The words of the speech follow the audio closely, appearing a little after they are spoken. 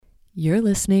You're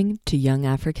listening to Young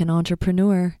African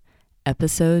Entrepreneur,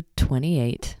 episode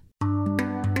 28.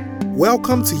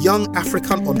 Welcome to Young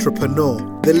African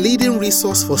Entrepreneur, the leading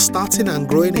resource for starting and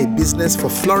growing a business for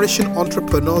flourishing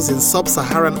entrepreneurs in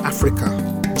sub-Saharan Africa.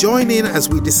 Join in as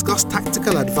we discuss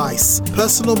tactical advice,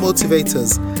 personal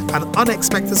motivators, and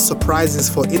unexpected surprises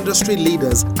for industry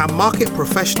leaders and market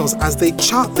professionals as they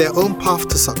chart their own path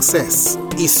to success.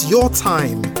 It's your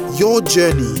time, your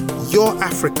journey, your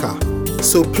Africa.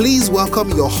 So please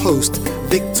welcome your host,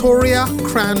 Victoria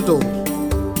Crandall.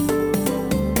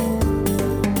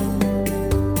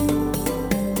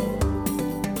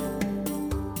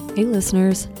 Hey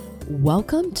listeners,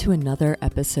 welcome to another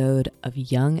episode of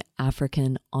Young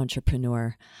African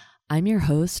Entrepreneur. I'm your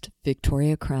host,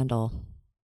 Victoria Crandall.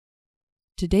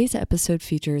 Today's episode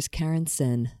features Karen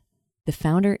Sin, the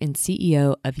founder and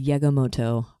CEO of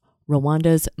Yegomoto,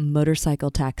 Rwanda's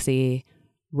motorcycle taxi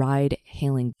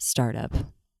ride-hailing startup.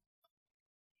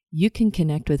 You can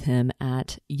connect with him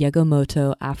at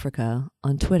Yegomoto Africa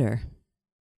on Twitter.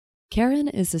 Karen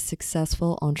is a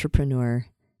successful entrepreneur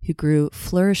who grew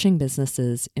flourishing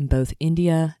businesses in both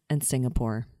India and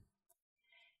Singapore.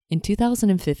 In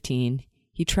 2015,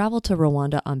 he traveled to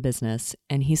Rwanda on business,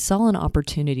 and he saw an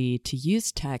opportunity to use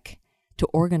tech to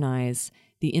organize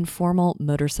the informal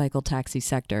motorcycle taxi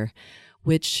sector,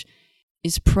 which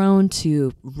is prone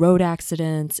to road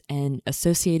accidents and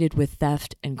associated with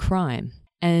theft and crime.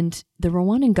 And the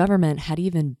Rwandan government had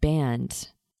even banned,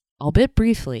 albeit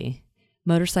briefly,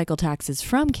 motorcycle taxis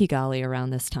from Kigali around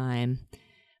this time.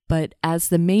 But as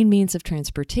the main means of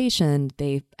transportation,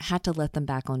 they had to let them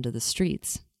back onto the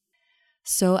streets.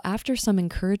 So after some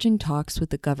encouraging talks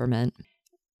with the government,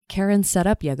 Karen set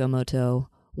up Yegomoto,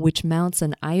 which mounts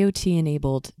an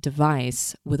IoT-enabled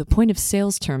device with a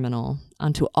point-of-sales terminal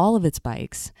onto all of its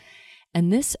bikes.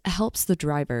 And this helps the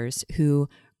drivers who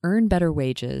earn better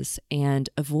wages and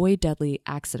avoid deadly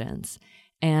accidents,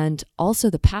 and also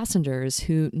the passengers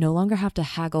who no longer have to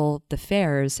haggle the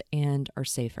fares and are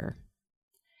safer.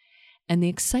 And the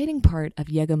exciting part of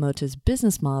Yegomoto's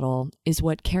business model is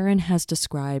what Karen has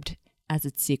described as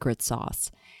its secret sauce.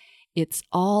 It's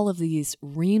all of these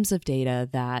reams of data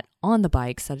that on the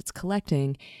bikes that it's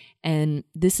collecting, and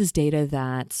this is data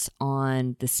that's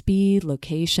on the speed,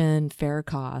 location, fare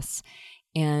costs,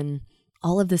 and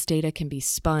all of this data can be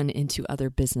spun into other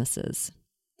businesses.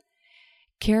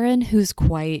 Karen, who's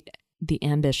quite the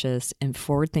ambitious and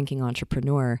forward-thinking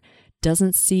entrepreneur,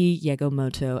 doesn't see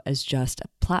Yegomoto as just a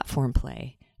platform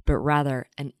play, but rather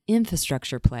an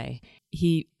infrastructure play.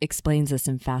 He explains this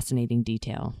in fascinating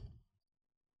detail.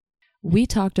 We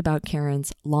talked about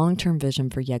Karen's long-term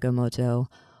vision for Yegomoto,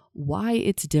 why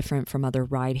it's different from other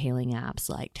ride-hailing apps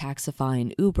like Taxify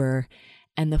and Uber,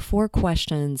 and the 4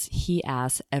 questions he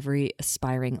asks every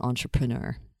aspiring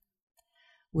entrepreneur.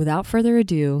 Without further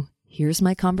ado, here's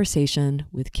my conversation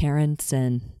with Karen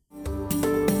Sin.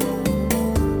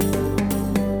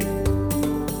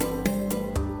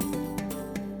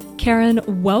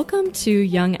 Karen, welcome to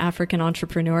Young African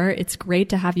Entrepreneur. It's great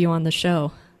to have you on the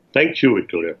show. Thank you,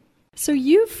 Victoria. So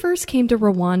you first came to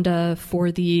Rwanda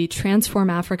for the Transform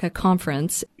Africa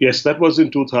conference. Yes, that was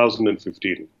in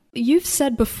 2015. You've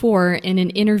said before in an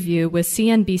interview with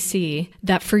CNBC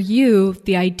that for you,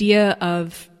 the idea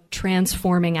of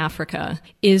transforming Africa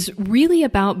is really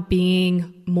about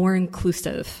being more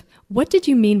inclusive. What did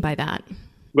you mean by that?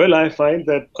 Well, I find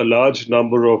that a large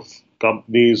number of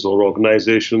companies or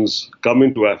organizations come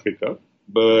into Africa,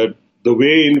 but the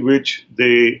way in which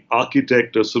they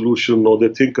architect a solution or they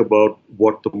think about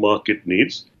what the market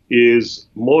needs is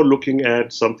more looking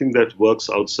at something that works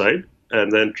outside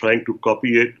and then trying to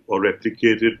copy it or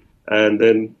replicate it and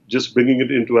then just bringing it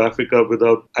into Africa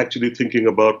without actually thinking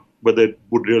about whether it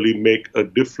would really make a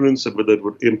difference and whether it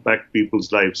would impact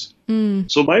people's lives.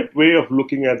 So my way of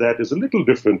looking at that is a little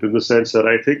different in the sense that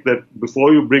I think that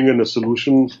before you bring in a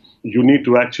solution, you need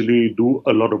to actually do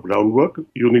a lot of groundwork.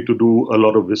 You need to do a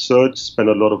lot of research, spend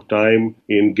a lot of time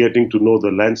in getting to know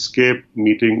the landscape,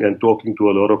 meeting and talking to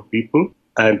a lot of people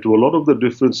and to a lot of the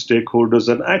different stakeholders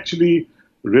and actually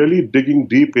really digging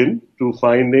deep into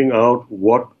finding out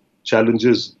what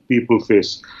challenges people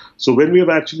face. So when we have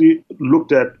actually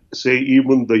looked at, say,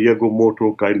 even the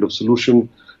Yegomoto kind of solution,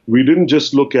 we didn't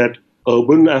just look at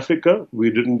urban Africa.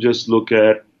 We didn't just look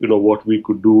at, what we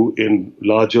could do in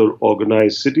larger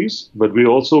organized cities, but we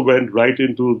also went right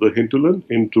into the hinterland,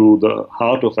 into the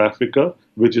heart of Africa,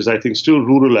 which is, I think, still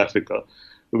rural Africa,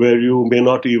 where you may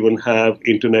not even have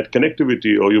internet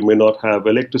connectivity, or you may not have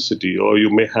electricity, or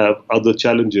you may have other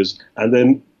challenges. And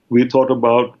then we thought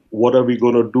about what are we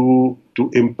going to do to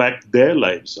impact their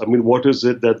lives? I mean, what is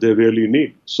it that they really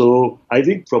need? So I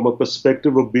think from a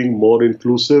perspective of being more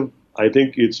inclusive, I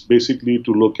think it's basically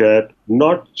to look at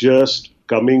not just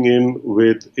coming in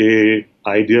with a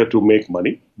idea to make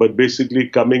money, but basically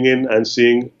coming in and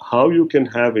seeing how you can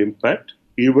have impact,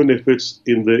 even if it's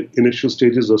in the initial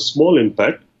stages a small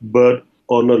impact, but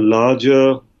on a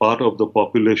larger part of the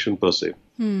population per se.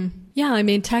 Yeah, I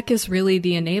mean, tech is really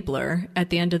the enabler. At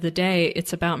the end of the day,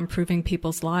 it's about improving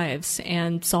people's lives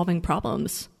and solving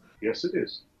problems. Yes, it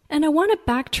is. And I want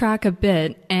to backtrack a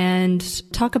bit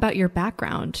and talk about your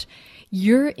background.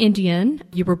 You're Indian.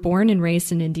 You were born and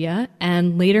raised in India,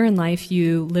 and later in life,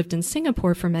 you lived in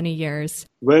Singapore for many years.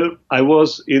 Well, I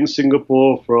was in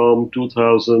Singapore from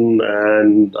 2000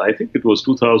 and I think it was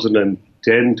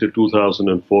 2010 to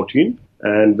 2014.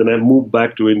 And then I moved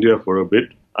back to India for a bit.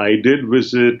 I did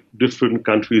visit different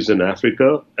countries in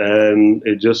Africa, and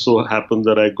it just so happened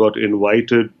that I got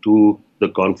invited to the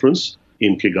conference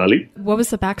in Kigali. What was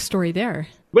the backstory there?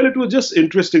 Well, it was just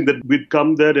interesting that we'd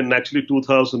come there in actually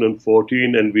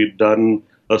 2014 and we'd done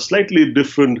a slightly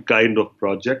different kind of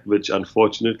project, which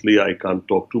unfortunately I can't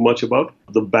talk too much about.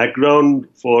 The background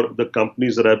for the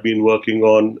companies that I've been working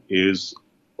on is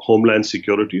Homeland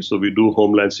Security. So we do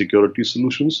Homeland Security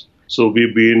solutions. So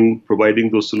we've been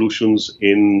providing those solutions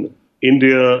in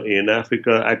India, in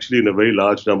Africa, actually in a very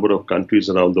large number of countries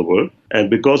around the world. And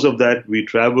because of that, we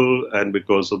travel, and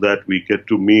because of that, we get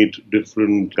to meet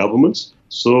different governments.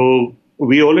 So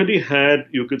we already had,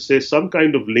 you could say, some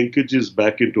kind of linkages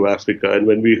back into Africa. And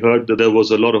when we heard that there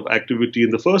was a lot of activity,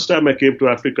 and the first time I came to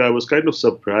Africa, I was kind of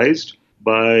surprised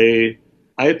by,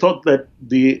 I thought that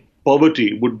the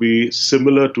poverty would be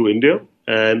similar to India,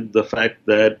 and the fact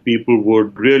that people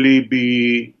would really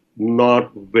be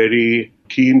not very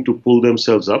keen to pull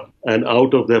themselves up and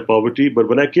out of their poverty. But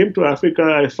when I came to Africa,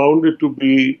 I found it to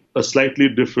be a slightly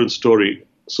different story.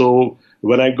 So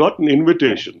when I got an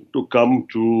invitation to come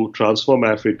to Transform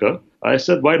Africa, I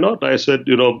said, why not? I said,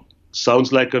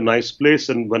 sounds like a nice place.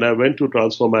 And when I went to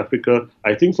Transform Africa,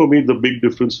 I think for me the big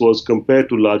difference was, compared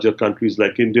to larger countries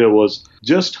like India, was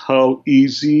just how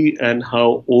easy and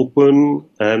how open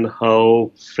and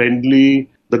how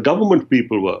friendly the government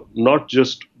people were. Not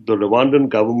just the Rwandan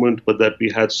government, but that we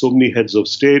had so many heads of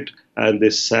state, and they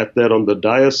sat there on the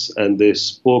dais and they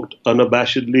spoke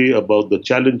unabashedly about the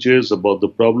challenges, about the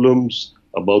problems,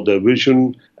 about their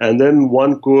vision. And then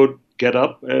one could get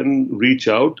up and reach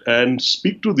out and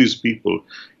speak to these people.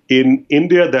 In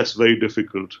India, that's very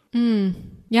difficult.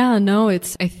 Yeah, no, I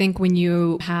think when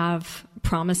you have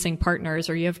promising partners,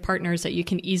 or you have partners that you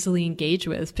can easily engage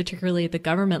with, particularly at the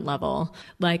government level,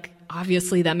 like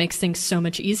obviously that makes things so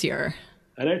much easier.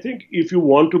 And I think if you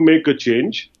want to make a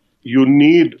change, you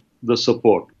need the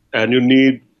support, and you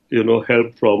need,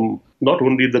 help from not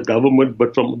only the government,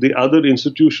 but from the other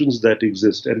institutions that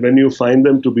exist. And when you find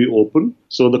them to be open,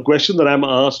 so the question that I'm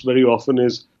asked very often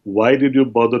is, why did you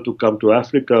bother to come to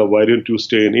Africa? Why didn't you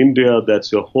stay in India?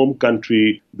 That's your home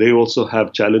country. They also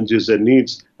have challenges and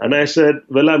needs. And I said,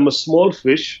 well, I'm a small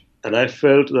fish, and I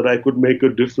felt that I could make a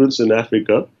difference in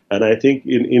Africa. And I think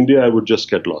in India, I would just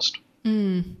get lost.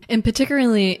 And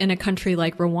particularly in a country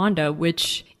like Rwanda,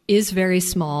 which is very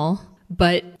small,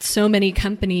 but so many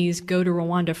companies go to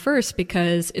Rwanda first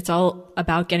because it's all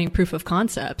about getting proof of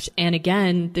concept. And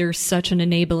again, there's such an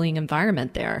enabling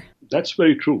environment there. That's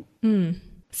very true.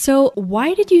 So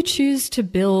why did you choose to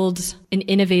build an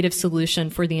innovative solution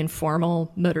for the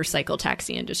informal motorcycle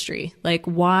taxi industry? Like,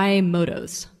 why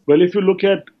motos? Well, if you look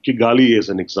at Kigali as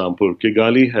an example,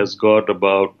 Kigali has got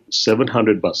about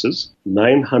 700 buses,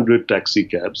 900 taxi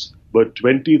cabs, but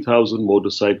 20,000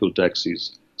 motorcycle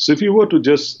taxis. So if you were to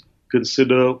just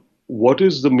consider what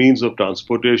is the means of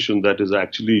transportation that is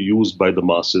actually used by the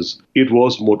masses, it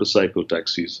was motorcycle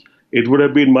taxis. It would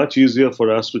have been much easier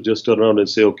for us to just turn around and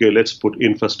say, okay, let's put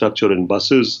infrastructure in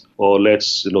buses, or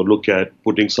let's look at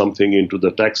putting something into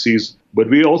the taxis. But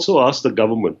we also asked the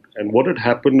government. And what had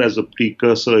happened as a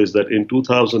precursor is that in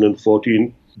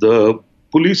 2014, the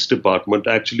police department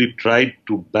actually tried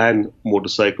to ban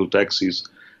motorcycle taxis.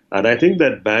 And I think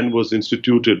that ban was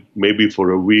instituted maybe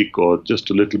for a week or just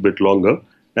a little bit longer.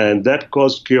 And that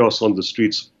caused chaos on the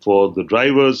streets for the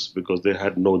drivers because they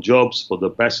had no jobs, for the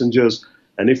passengers.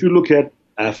 And if you look at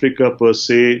Africa per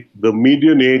se, the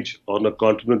median age on a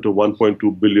continent of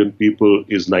 1.2 billion people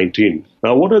is 19.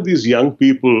 Now, what are these young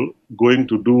people going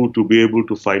to do to be able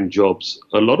to find jobs?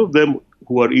 A lot of them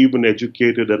who are even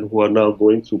educated and who are now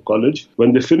going through college,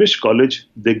 when they finish college,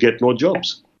 they get no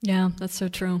jobs. Yeah, that's so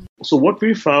true. So what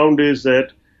we found is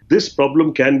that this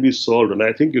problem can be solved. And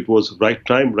I think it was right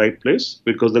time, right place,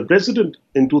 because the president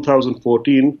in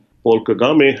 2014, Paul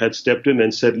Kagame, had stepped in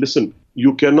and said, listen,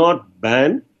 you cannot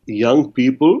ban young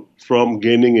people from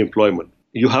gaining employment.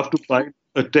 You have to find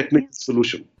a technical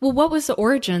solution. Well, what was the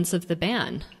origins of the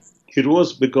ban? It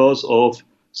was because of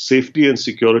safety and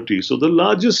security. So the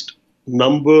largest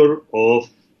number of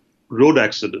road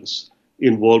accidents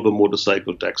involve a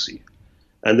motorcycle taxi.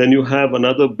 And then you have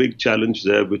another big challenge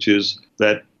there, which is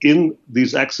that in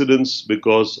these accidents,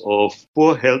 because of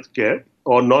poor healthcare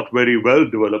or not very well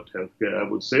developed healthcare, I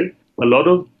would say, a lot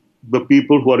of the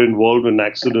people who are involved in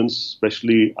accidents,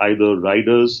 especially either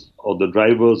riders or the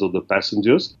drivers or the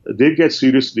passengers, they get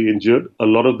seriously injured. A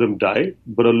lot of them die,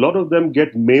 but a lot of them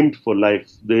get maimed for life.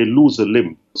 They lose a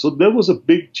limb. So there was a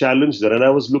big challenge there. And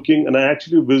I was looking, and I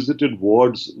actually visited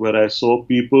wards where I saw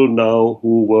people now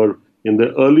who were in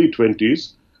their early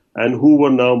 20s and who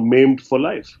were now maimed for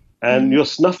life. And you're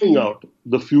snuffing out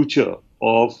the future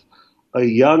of a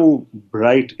young,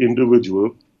 bright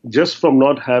individual just from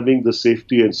not having the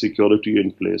safety and security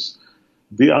in place.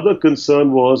 The other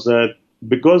concern was that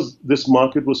because this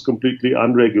market was completely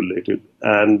unregulated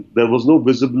and there was no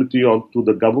visibility to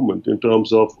the government in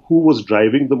terms of who was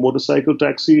driving the motorcycle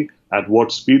taxi, at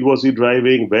what speed was he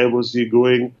driving, where was he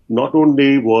going, not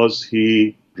only was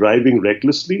he driving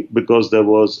recklessly because there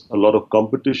was a lot of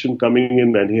competition coming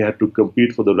in and he had to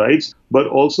compete for the rides, but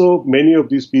also many of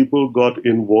these people got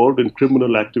involved in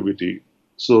criminal activity.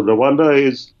 So Rwanda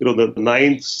is, the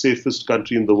 9th safest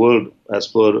country in the world as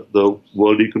per the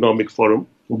World Economic Forum.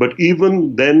 But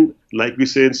even then, like we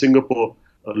say in Singapore,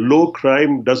 low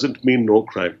crime doesn't mean no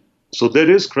crime. So there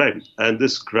is crime, and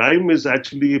this crime is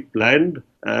actually planned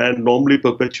and normally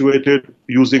perpetuated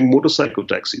using motorcycle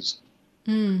taxis.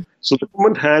 So the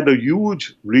government had a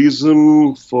huge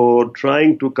reason for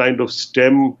trying to kind of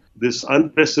stem this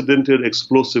unprecedented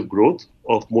explosive growth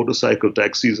of motorcycle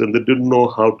taxis, and they didn't know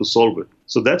how to solve it.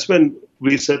 So that's when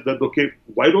we said that, okay,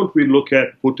 why don't we look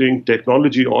at putting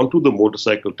technology onto the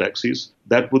motorcycle taxis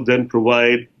that would then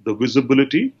provide the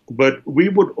visibility, but we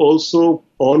would also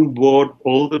onboard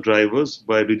all the drivers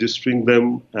by registering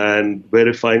them and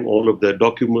verifying all of their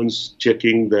documents,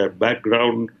 checking their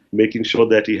background, making sure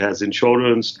that he has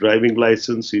insurance, driving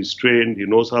license, he's trained, he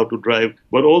knows how to drive,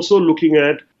 but also looking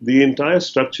at the entire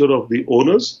structure of the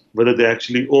owners, whether they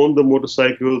actually own the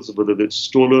motorcycles, whether they're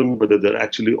stolen, whether they're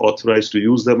actually authorized to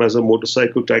use them as a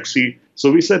motorcycle taxi.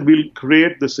 So we said we'll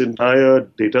create this entire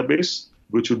database,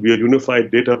 which would be a unified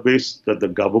database that the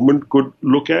government could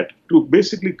look at to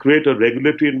basically create a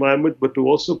regulatory environment, but to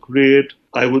also create,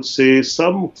 I would say,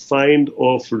 some kind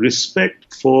of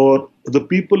respect for the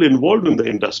people involved in the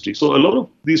industry. So a lot of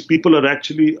these people are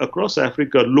actually across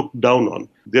Africa looked down on.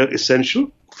 They're essential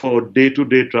for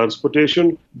day-to-day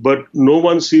transportation, but no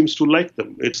one seems to like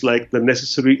them. It's like the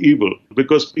necessary evil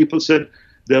because people said,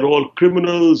 they're all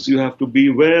criminals, you have to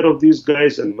beware of these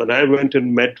guys. And when I went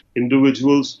and met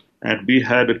individuals, and we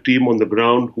had a team on the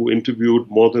ground who interviewed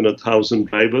more than 1,000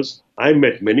 drivers, I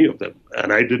met many of them,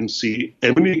 and I didn't see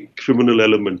any criminal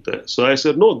element there. So I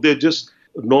said, no, they're just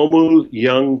normal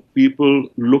young people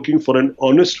looking for an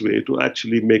honest way to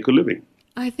actually make a living.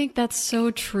 I think that's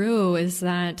so true, is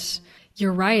that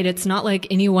you're right. It's not like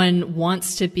anyone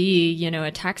wants to be,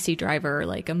 a taxi driver,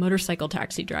 like a motorcycle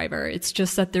taxi driver. It's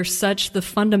just that the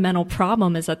fundamental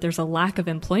problem is that there's a lack of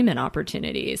employment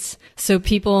opportunities. So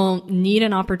people need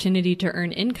an opportunity to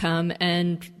earn income,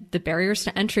 and the barriers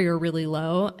to entry are really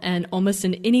low. And almost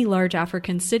in any large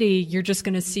African city, you're just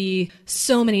going to see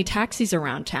so many taxis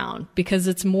around town because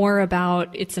it's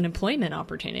an employment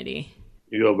opportunity.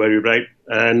 You're very right.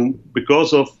 And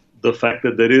because of the fact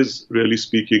that there is, really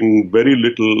speaking, very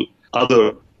little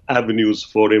other avenues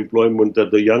for employment,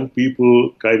 that the young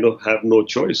people kind of have no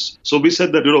choice. So we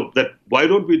said that, that why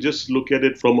don't we just look at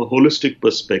it from a holistic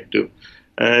perspective?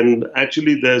 And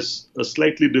actually, there's a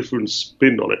slightly different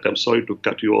spin on it. I'm sorry to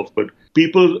cut you off, but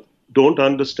people don't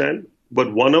understand.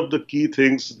 But one of the key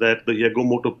things that the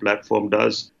Yegomoto platform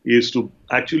does is to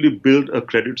actually build a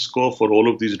credit score for all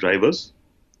of these drivers.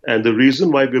 And the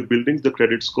reason why we're building the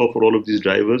credit score for all of these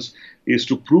drivers is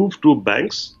to prove to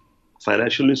banks,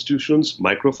 financial institutions,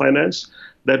 microfinance,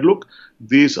 that look,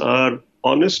 these are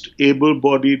honest,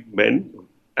 able-bodied men,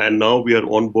 and now we are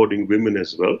onboarding women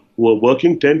as well, who are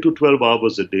working 10 to 12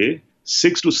 hours a day,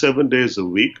 6 to 7 days a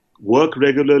week, work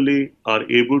regularly,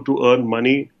 are able to earn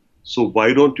money. So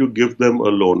why don't you give them a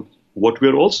loan? What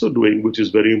we're also doing, which is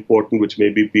very important, which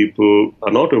maybe people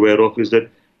are not aware of, is that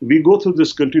we go through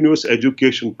this continuous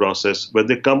education process. When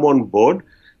they come on board,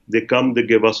 they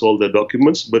give us all their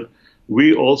documents, but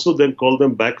we also then call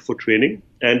them back for training,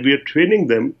 and we are training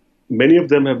them. Many of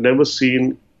them have never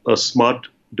seen a smart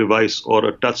device or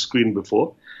a touch screen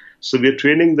before. So we are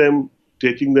training them,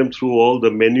 taking them through all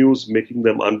the menus, making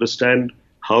them understand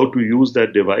how to use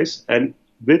that device. And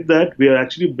with that, we are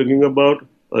actually bringing about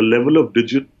a level of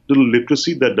digital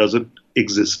literacy that doesn't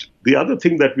exist. The other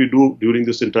thing that we do during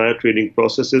this entire training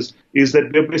process is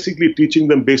that we're basically teaching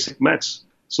them basic maths.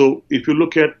 So if you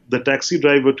look at the taxi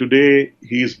driver today,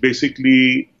 he is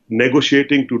basically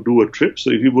negotiating to do a trip. So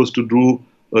if he was to do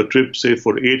a trip, say,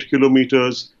 for 8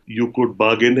 kilometers, you could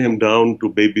bargain him down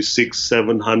to maybe 600,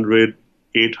 700,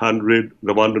 800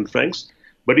 Rwandan francs.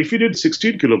 But if he did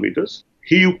 16 kilometers,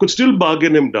 you could still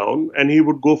bargain him down and he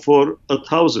would go for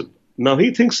 1,000. Now,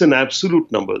 he thinks in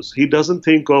absolute numbers. He doesn't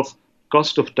think of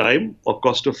cost of time or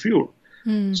cost of fuel.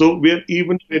 So we are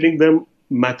even training them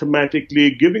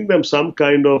mathematically, giving them some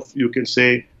kind of, you can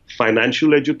say,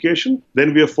 financial education.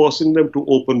 Then we are forcing them to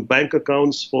open bank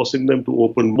accounts, forcing them to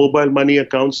open mobile money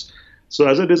accounts. So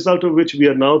as a result of which, we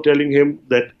are now telling him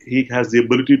that he has the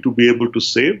ability to be able to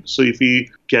save. So if he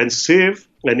can save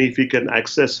and if he can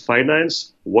access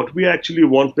finance, what we actually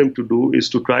want them to do is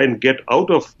to try and get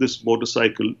out of this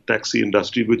motorcycle taxi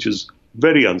industry, which is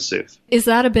very unsafe. Is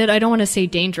that a bit, I don't want to say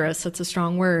dangerous, that's a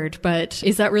strong word, but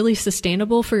is that really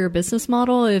sustainable for your business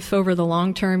model if over the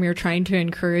long term you're trying to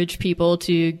encourage people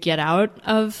to get out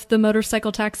of the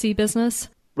motorcycle taxi business?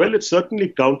 Well, it's certainly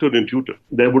counterintuitive.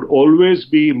 There would always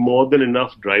be more than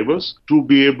enough drivers to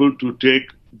be able to take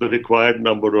the required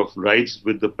number of rides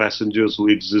with the passengers who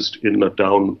exist in a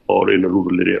town or in a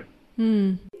rural area.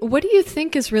 What do you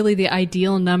think is really the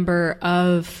ideal number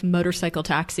of motorcycle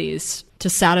taxis to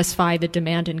satisfy the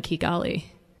demand in Kigali?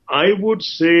 I would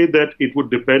say that it would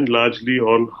depend largely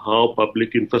on how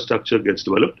public infrastructure gets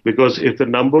developed, because if the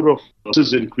number of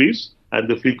buses increase and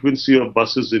the frequency of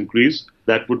buses increase,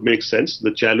 that would make sense.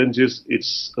 The challenge is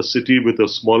it's a city with a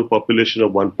small population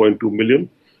of 1.2 million.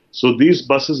 So these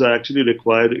buses are actually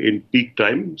required in peak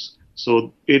times.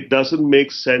 So it doesn't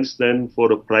make sense then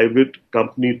for a private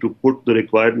company to put the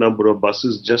required number of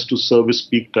buses just to service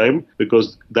peak time,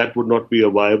 because that would not be a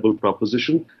viable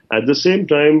proposition. At the same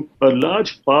time, a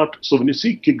large part, so when you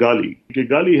see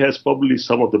Kigali has probably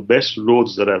some of the best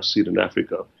roads that I've seen in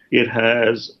Africa. It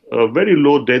has a very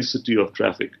low density of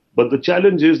traffic. But the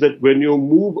challenge is that when you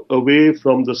move away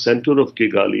from the center of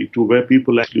Kigali to where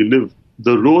people actually live,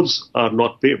 the roads are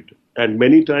not paved. And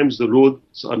many times the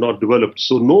roads are not developed.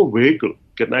 So no vehicle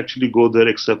can actually go there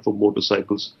except for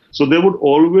motorcycles. So there would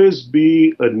always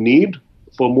be a need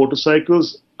for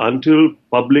motorcycles until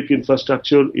public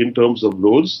infrastructure in terms of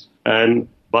roads and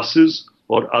buses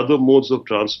or other modes of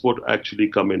transport actually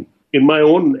come in. In my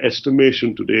own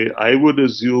estimation today, I would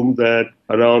assume that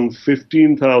around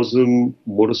 15,000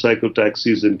 motorcycle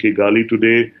taxis in Kigali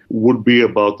today would be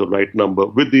about the right number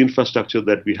with the infrastructure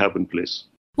that we have in place.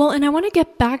 Well, and I want to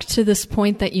get back to this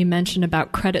point that you mentioned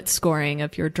about credit scoring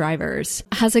of your drivers.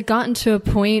 Has it gotten to a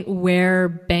point where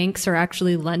banks are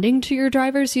actually lending to your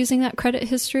drivers using that credit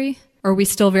history? Or are we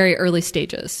still very early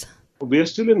stages? We are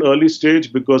still in early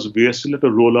stage because we are still at a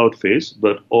rollout phase,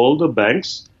 but all the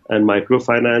banks and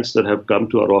microfinance that have come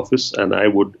to our office, and I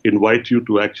would invite you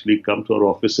to actually come to our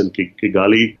office in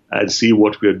Kigali and see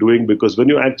what we are doing, because when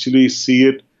you actually see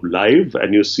it live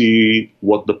and you see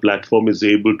what the platform is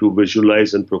able to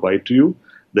visualize and provide to you,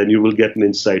 then you will get an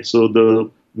insight.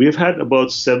 So we've had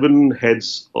about 7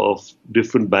 heads of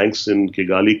different banks in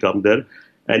Kigali come there,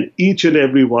 and each and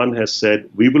every one has said,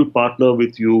 we will partner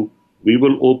with you, we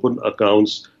will open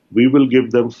accounts, we will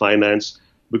give them finance.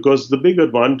 Because the big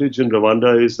advantage in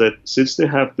Rwanda is that since they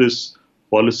have this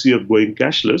policy of going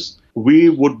cashless, we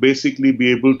would basically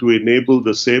be able to enable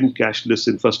the same cashless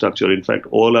infrastructure. In fact,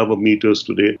 all our meters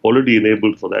today already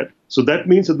enabled for that. So that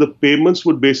means that the payments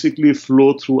would basically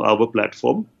flow through our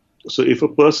platform. So if a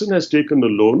person has taken a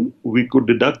loan, we could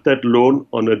deduct that loan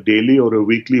on a daily or a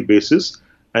weekly basis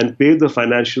and pay the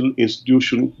financial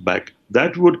institution back.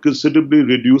 That would considerably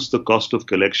reduce the cost of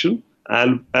collection,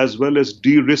 and as well as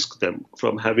de-risk them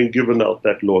from having given out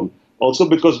that loan. Also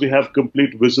because we have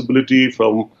complete visibility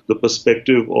from the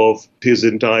perspective of his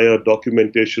entire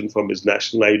documentation, from his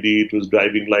national ID to his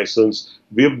driving license.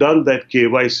 We have done that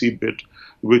KYC bit,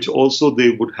 which also they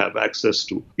would have access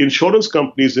to. Insurance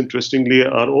companies, interestingly,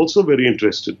 are also very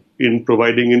interested in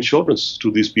providing insurance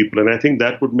to these people. And I think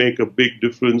that would make a big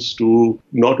difference to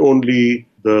not only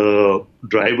the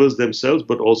drivers themselves,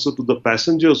 but also to the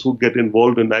passengers who get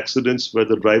involved in accidents where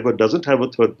the driver doesn't have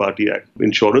a third-party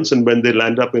insurance. And when they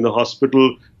land up in a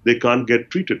hospital, they can't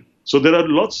get treated. So there are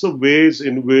lots of ways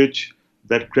in which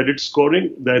that credit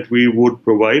scoring that we would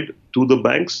provide to the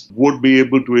banks would be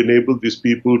able to enable these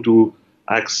people to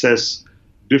access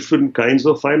different kinds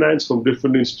of finance from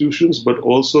different institutions, but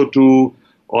also to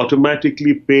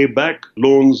automatically pay back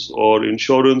loans or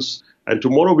insurance. And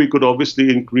tomorrow we could obviously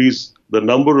increase the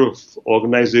number of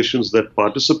organizations that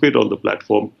participate on the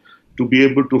platform to be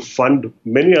able to fund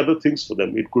many other things for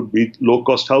them. It could be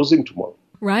low-cost housing tomorrow.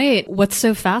 Right. What's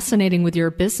so fascinating with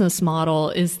your business model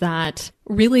is that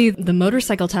really the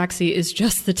motorcycle taxi is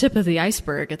just the tip of the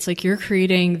iceberg. It's like you're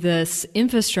creating this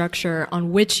infrastructure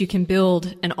on which you can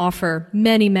build and offer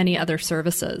many, many other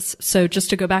services. So just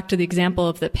to go back to the example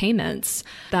of the payments,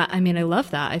 I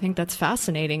love that. I think that's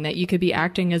fascinating that you could be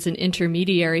acting as an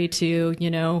intermediary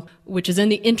to, which is in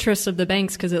the interest of the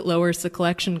banks because it lowers the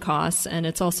collection costs and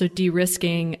it's also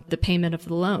de-risking the payment of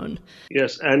the loan.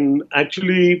 Yes. And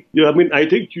actually, I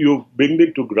think you're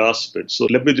beginning to grasp it. So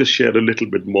let me just share a little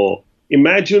bit more.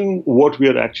 Imagine what we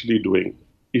are actually doing.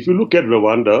 If you look at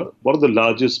Rwanda, one of the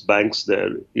largest banks there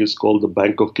is called the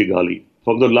Bank of Kigali.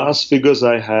 From the last figures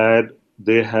I had,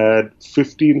 they had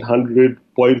 1,500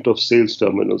 point of sales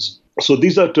terminals. So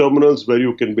these are terminals where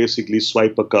you can basically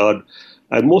swipe a card,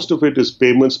 and most of it is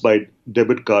payments by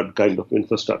debit card kind of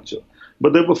infrastructure.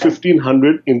 But there were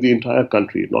 1,500 in the entire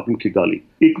country, not in Kigali.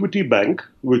 Equity Bank,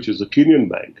 which is a Kenyan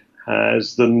bank,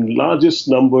 has the largest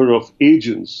number of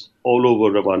agents all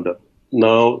over Rwanda.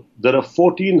 Now, there are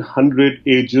 1,400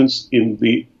 agents in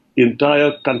the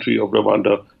entire country of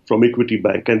Rwanda from Equity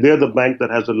Bank, and they're the bank that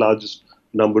has the largest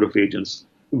number of agents.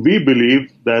 We believe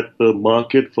that the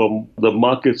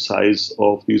market size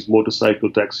of these motorcycle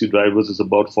taxi drivers is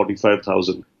about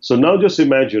 45,000. So now just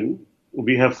imagine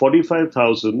we have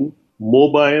 45,000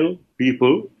 mobile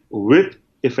people with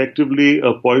effectively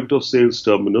a point of sales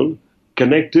terminal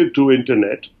connected to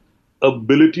internet,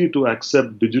 ability to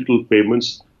accept digital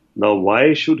payments. Now,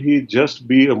 why should he just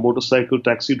be a motorcycle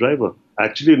taxi driver?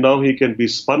 Actually, now he can be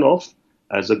spun off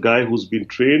as a guy who's been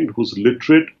trained, who's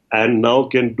literate, and now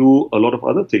can do a lot of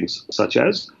other things, such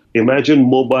as imagine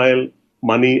mobile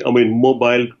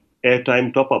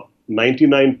airtime top-up.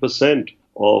 99%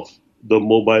 of the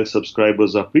mobile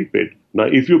subscribers are prepaid. Now,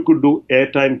 if you could do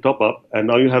airtime top-up, and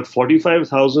now you have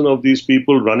 45,000 of these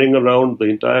people running around the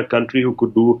entire country who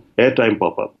could do airtime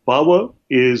top-up. Power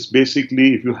is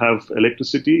basically, if you have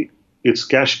electricity, it's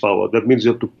cash power. That means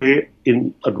you have to pay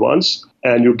in advance,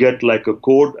 and you get like a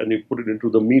code, and you put it into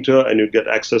the meter, and you get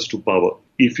access to power.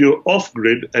 If you're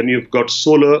off-grid and you've got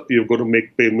solar, you've got to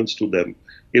make payments to them.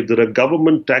 If there are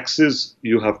government taxes,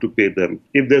 you have to pay them.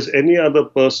 If there's any other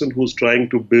person who's trying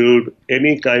to build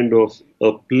any kind of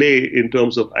a play in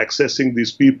terms of accessing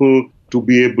these people to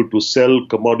be able to sell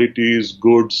commodities,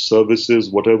 goods, services,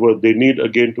 whatever, they need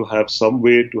again to have some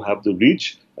way to have the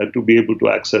reach and to be able to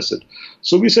access it.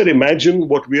 So we said, imagine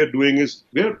what we are doing is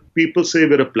where people say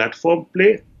we're a platform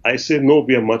play. I say, no,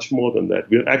 we are much more than that.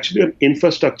 We are actually an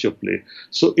infrastructure play.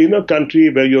 So in a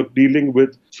country where you're dealing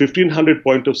with 1,500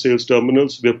 point of sales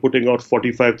terminals, we're putting out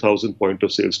 45,000 point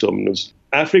of sales terminals.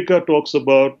 Africa talks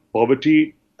about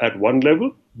poverty at one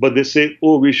level, but they say,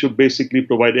 we should basically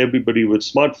provide everybody with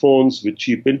smartphones, with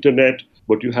cheap internet,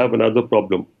 but you have another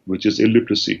problem, which is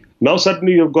illiteracy. Now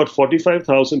suddenly you've got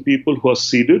 45,000 people who are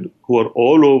seeded, who are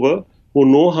all over, who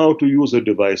know how to use a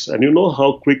device. And you know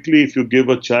how quickly, if you give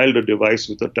a child a device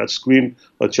with a touch screen,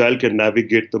 a child can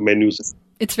navigate the menus.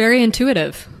 It's very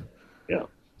intuitive. Yeah.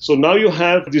 So now you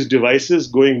have these devices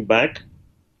going back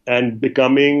and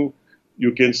becoming,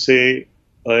 you can say,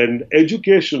 an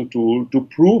education tool to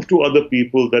prove to other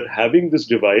people that having this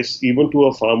device, even to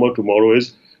a farmer tomorrow,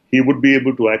 he would be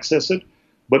able to access it.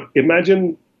 But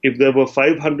imagine if there were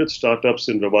 500 startups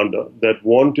in Rwanda that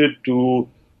wanted to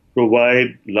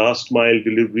provide last mile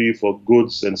delivery for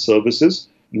goods and services.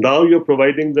 Now you're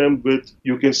providing them with,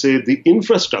 you can say, the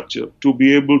infrastructure to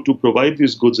be able to provide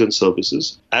these goods and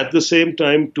services. At the same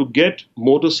time, to get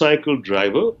motorcycle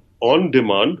driver on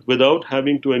demand without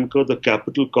having to incur the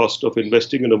capital cost of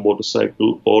investing in a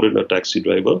motorcycle or in a taxi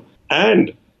driver,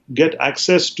 and get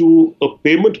access to a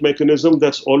payment mechanism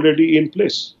that's already in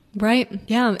place. Right.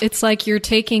 Yeah. It's like you're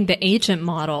taking the agent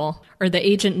model or the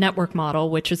agent network model,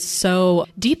 which is so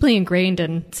deeply ingrained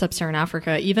in sub-Saharan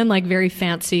Africa. Even like very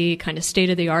fancy kind of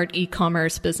state-of-the-art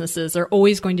e-commerce businesses are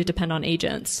always going to depend on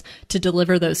agents to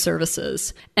deliver those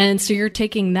services. And so you're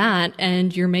taking that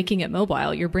and you're making it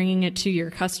mobile. You're bringing it to your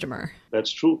customer.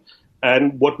 That's true.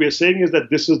 And what we're saying is that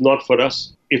this is not for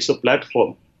us. It's a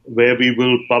platform where we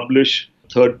will publish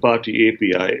third-party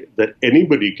API that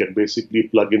anybody can basically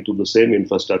plug into the same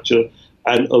infrastructure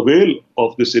and avail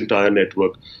of this entire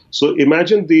network. So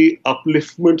imagine the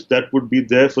upliftment that would be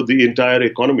there for the entire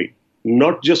economy,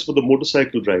 not just for the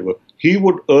motorcycle driver. He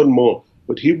would earn more,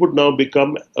 but he would now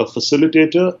become a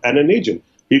facilitator and an agent.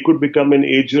 He could become an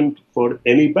agent for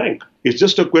any bank. It's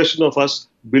just a question of us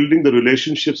building the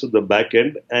relationships at the back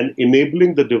end and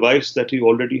enabling the device that he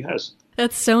already has.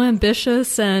 That's so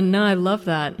ambitious, and no, I love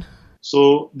that.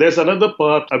 So there's another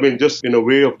part, just in a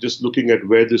way of just looking at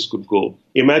where this could go.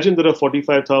 Imagine there are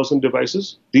 45,000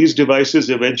 devices. These devices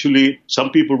eventually,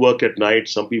 some people work at night,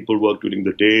 some people work during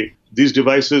the day. These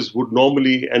devices would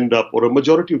normally end up, or a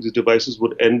majority of these devices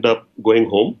would end up going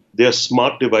home. They are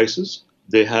smart devices.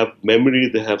 They have memory,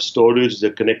 they have storage,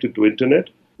 they're connected to internet.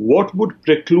 What would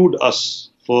preclude us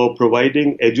for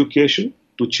providing education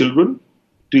to children,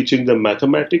 teaching them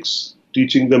mathematics,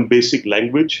 teaching them basic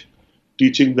language,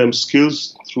 teaching them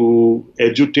skills through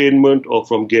edutainment or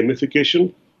from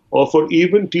gamification, or for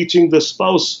even teaching the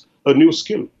spouse a new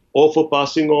skill, or for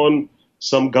passing on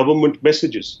some government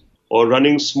messages or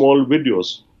running small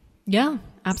videos? Yeah,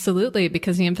 absolutely,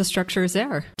 because the infrastructure is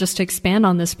there. Just to expand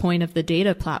on this point of the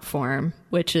data platform,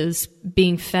 which is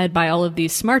being fed by all of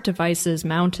these smart devices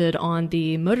mounted on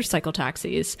the motorcycle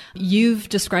taxis. You've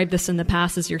described this in the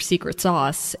past as your secret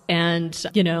sauce. And,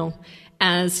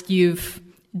 as you've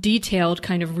detailed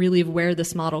kind of really where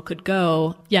this model could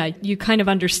go, you kind of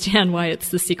understand why it's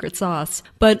the secret sauce.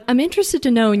 But I'm interested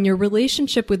to know, in your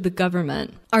relationship with the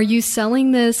government, are you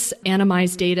selling this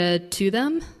anonymized data to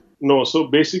them? No, so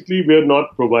basically we're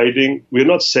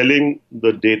not selling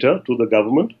the data to the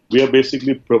government. We are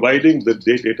basically providing the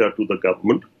data to the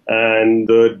government. And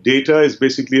the data is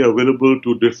basically available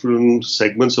to different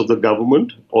segments of the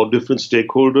government or different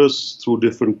stakeholders through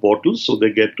different portals. So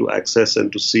they get to access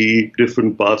and to see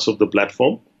different parts of the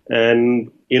platform.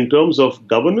 And in terms of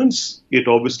governance, it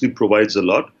obviously provides a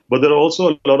lot. But there are also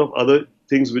a lot of other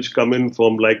things which come in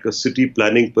from like a city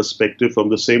planning perspective from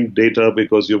the same data,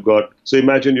 because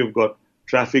imagine you've got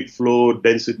traffic flow,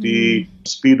 density,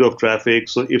 speed of traffic.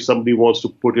 So if somebody wants to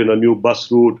put in a new bus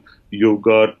route, you've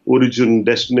got origin,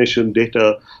 destination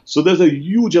data. So there's a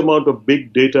huge amount of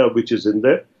big data which is in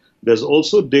there. There's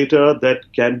also data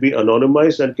that can be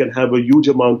anonymized and can have a huge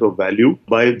amount of value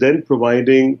by then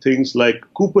providing things like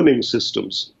couponing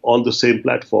systems on the same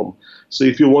platform. So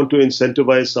if you want to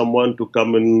incentivize someone to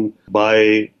come and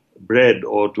buy bread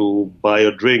or to buy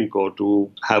a drink or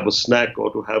to have a snack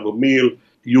or to have a meal,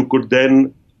 you could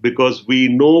then, because we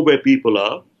know where people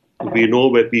are, we know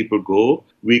where people go,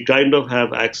 we kind of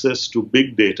have access to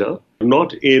big data,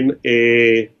 not in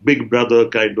a big brother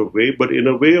kind of way, but in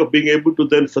a way of being able to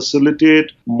then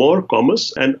facilitate more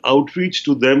commerce and outreach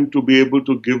to them to be able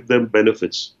to give them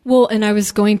benefits. Well, and I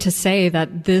was going to say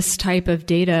that this type of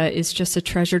data is just a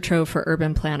treasure trove for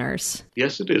urban planners.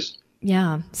 Yes, it is.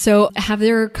 Yeah. So are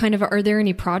there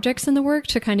any projects in the work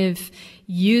to kind of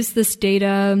use this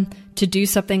data to do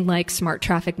something like smart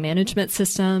traffic management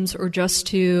systems, or just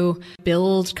to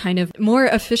build kind of more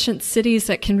efficient cities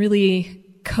that can really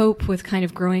cope with kind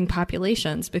of growing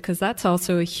populations? Because that's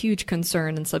also a huge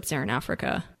concern in sub-Saharan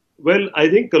Africa. Well, I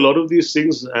think a lot of these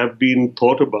things have been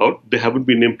thought about. They haven't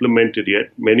been implemented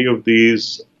yet. Many of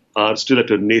these are still at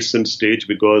a nascent stage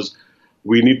because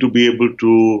we need to be able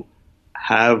to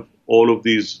have all of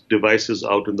these devices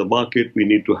out in the market. We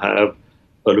need to have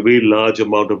a very large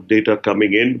amount of data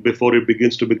coming in before it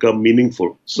begins to become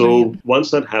meaningful. So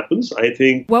Once that happens, I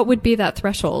think... What would be that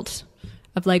threshold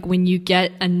of like when you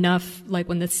get enough, like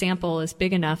when the sample is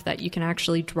big enough that you can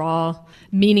actually draw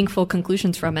meaningful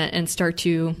conclusions from it and start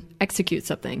to execute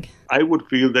something? I would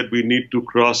feel that we need to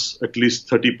cross at least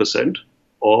 30%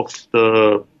 of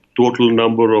the total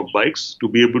number of bikes to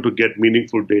be able to get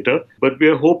meaningful data. But we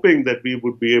are hoping that we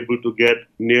would be able to get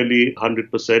nearly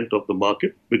 100% of the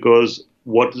market, because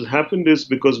what has happened is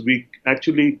because we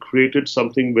actually created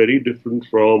something very different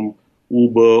from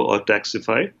Uber or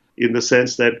Taxify, in the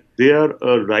sense that they are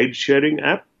a ride-sharing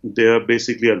app. They are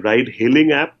basically a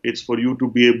ride-hailing app. It's for you to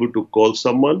be able to call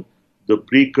someone. The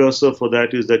precursor for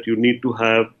that is that you need to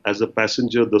have, as a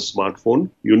passenger, the smartphone.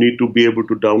 You need to be able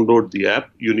to download the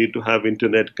app. You need to have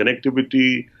internet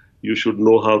connectivity. You should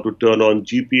know how to turn on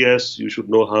GPS. You should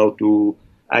know how to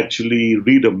actually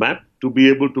read a map to be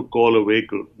able to call a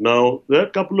vehicle. Now, there are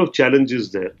a couple of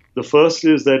challenges there. The first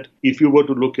is that if you were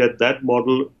to look at that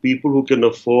model, people who can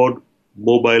afford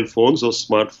mobile phones or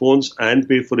smartphones and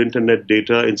pay for internet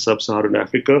data in sub-Saharan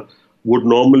Africa would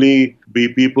normally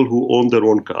be people who own their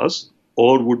own cars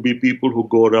or would be people who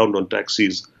go around on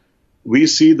taxis. We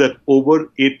see that over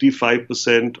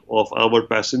 85% of our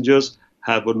passengers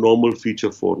have a normal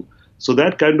feature phone. So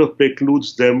that kind of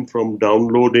precludes them from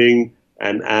downloading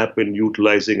an app and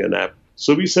utilizing an app.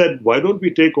 So we said, why don't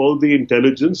we take all the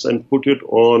intelligence and put it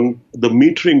on the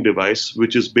metering device,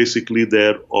 which is basically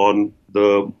there on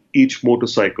each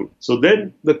motorcycle. So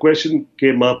then the question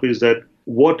came up is that,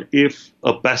 what if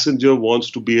a passenger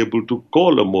wants to be able to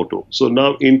call a moto? So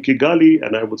now in Kigali,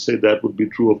 and I would say that would be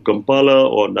true of Kampala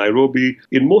or Nairobi,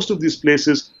 in most of these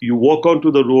places, you walk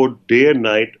onto the road day and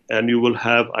night and you will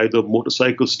have either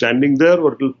motorcycles standing there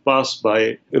or it will pass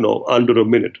by, under a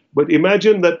minute. But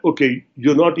imagine that, okay,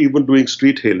 you're not even doing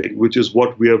street hailing, which is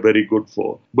what we are very good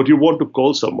for, but you want to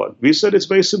call someone. We said it's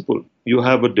very simple. You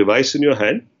have a device in your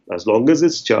hand. As long as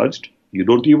it's charged, you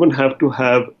don't even have to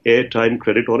have airtime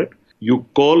credit on it. You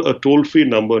call a toll-free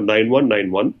number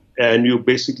 9191 and you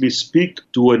basically speak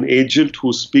to an agent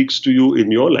who speaks to you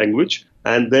in your language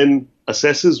and then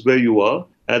assesses where you are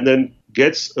and then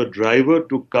gets a driver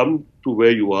to come to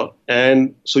where you are.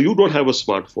 And so you don't have a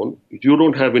smartphone, you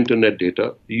don't have internet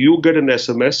data, you get an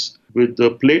SMS with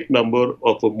the plate number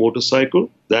of a motorcycle.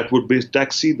 That would be a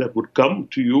taxi that would come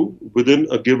to you within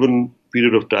a given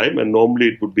period of time, and normally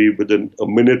it would be within a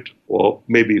minute or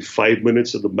maybe 5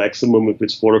 minutes at the maximum if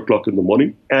it's 4 o'clock in the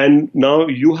morning. And now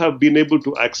you have been able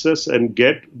to access and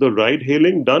get the ride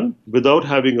hailing done without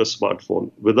having a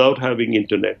smartphone, without having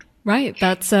internet. Right.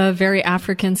 That's a very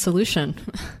African solution.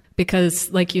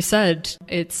 Because like you said,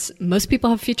 most people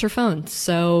have feature phones.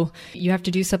 So you have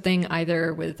to do something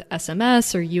either with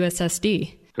SMS or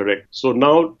USSD. Correct. So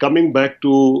now coming back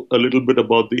to a little bit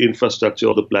about the infrastructure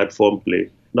or the platform play.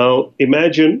 Now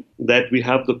imagine that we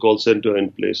have the call center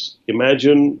in place.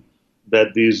 Imagine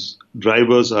that these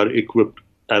drivers are equipped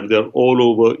and they're all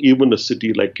over even a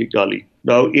city like Kigali.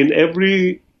 Now in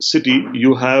every city,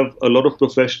 you have a lot of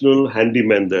professional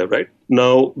handymen there, right?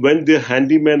 Now, when the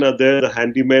handymen are there, the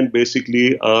handymen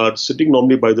basically are sitting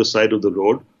normally by the side of the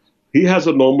road. He has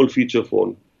a normal feature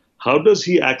phone. How does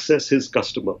he access his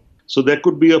customer? So there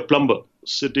could be a plumber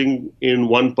sitting in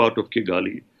one part of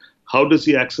Kigali. How does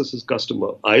he access his customer?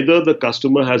 Either the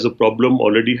customer has a problem,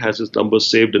 already has his number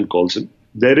saved and calls him.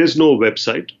 There is no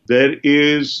website. There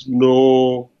is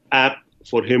no app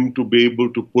for him to be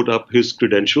able to put up his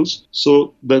credentials.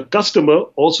 So the customer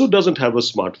also doesn't have a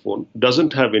smartphone,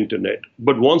 doesn't have internet,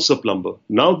 but wants a plumber.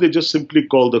 Now they just simply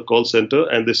call the call center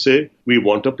and they say, we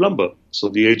want a plumber. So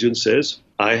the agent says,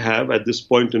 I have at this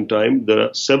point in time, there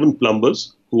are 7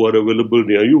 plumbers who are available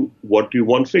near you. What do you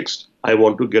want fixed? I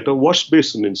want to get a wash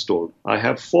basin installed. I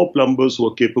have 4 plumbers who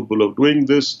are capable of doing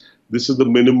this. This is the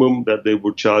minimum that they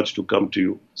would charge to come to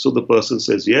you. So the person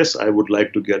says, yes, I would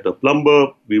like to get a plumber.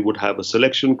 We would have a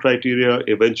selection criteria.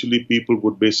 Eventually, people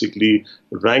would basically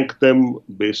rank them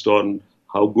based on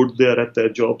how good they are at their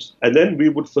jobs. And then we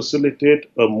would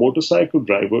facilitate a motorcycle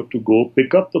driver to go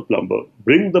pick up the plumber,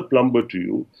 bring the plumber to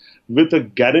you with a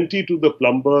guarantee to the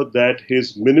plumber that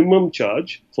his minimum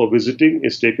charge for visiting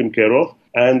is taken care of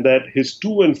and that his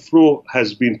to and fro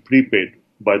has been prepaid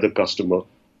by the customer.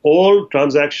 All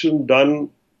transaction done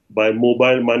by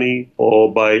mobile money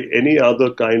or by any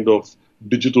other kind of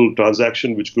digital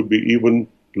transaction, which could be even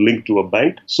linked to a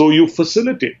bank. So you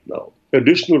facilitate now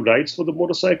additional rides for the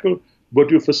motorcycle,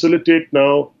 but you facilitate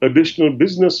now additional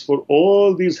business for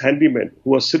all these handymen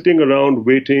who are sitting around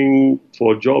waiting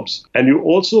for jobs. And you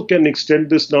also can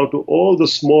extend this now to all the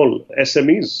small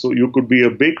SMEs. So you could be a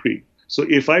bakery. So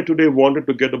if I today wanted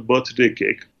to get a birthday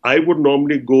cake, I would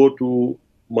normally go to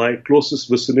my closest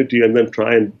vicinity and then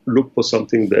try and look for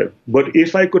something there. But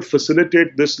if I could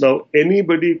facilitate this now,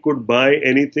 anybody could buy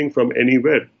anything from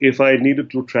anywhere. If I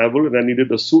needed to travel and I needed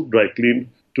a suit dry cleaned,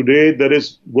 today there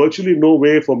is virtually no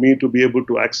way for me to be able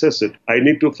to access it. I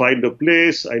need to find a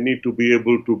place. I need to be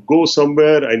able to go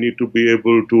somewhere. I need to be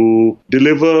able to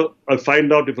deliver. I'll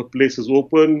find out if a place is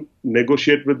open,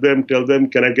 negotiate with them, tell them,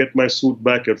 can I get my suit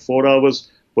back at 4 hours?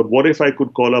 But what if I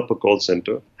could call up a call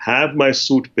center, have my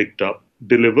suit picked up,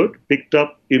 delivered, picked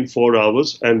up in 4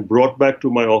 hours and brought back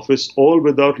to my office, all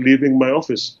without leaving my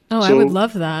office. Oh, I would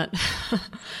love that.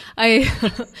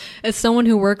 As someone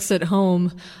who works at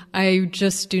home, I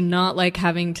just do not like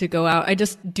having to go out. I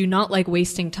just do not like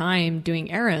wasting time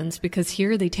doing errands because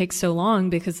here they take so long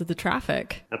because of the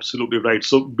traffic. Absolutely right.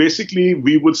 So basically,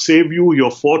 we would save you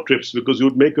your 4 trips because you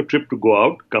would make a trip to go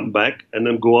out, come back, and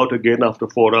then go out again after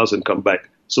 4 hours and come back.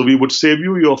 So we would save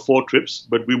you your 4 trips,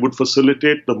 but we would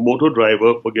facilitate the motor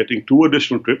driver for getting 2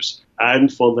 additional trips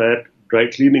and for that dry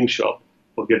cleaning shop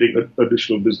for getting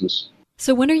additional business.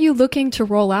 So when are you looking to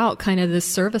roll out kind of this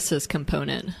services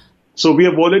component? So we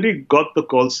have already got the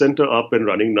call center up and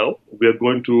running now. We are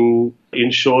going to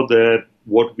ensure that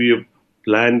what we have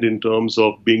planned in terms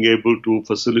of being able to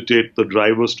facilitate the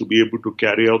drivers to be able to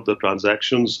carry out the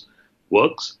transactions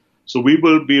works. So we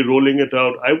will be rolling it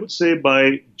out, I would say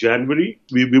by January,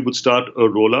 we would start a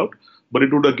rollout, but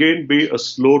it would again be a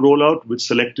slow rollout with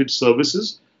selected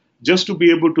services just to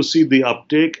be able to see the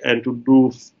uptake and to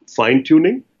do fine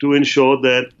tuning to ensure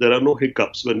that there are no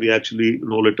hiccups when we actually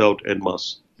roll it out en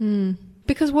masse.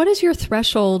 Because what is your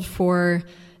threshold for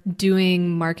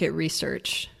doing market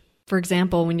research? For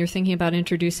example, when you're thinking about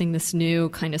introducing this new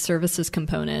kind of services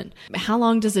component, how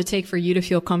long does it take for you to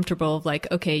feel comfortable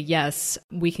like, okay, yes,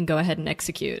 we can go ahead and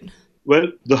execute? Well,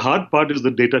 the hard part is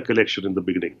the data collection in the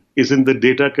beginning. Is in the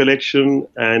data collection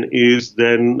and is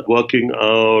then working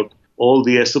out all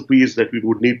the SOPs that we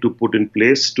would need to put in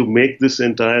place to make this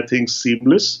entire thing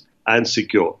seamless and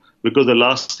secure. Because the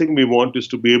last thing we want is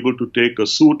to be able to take a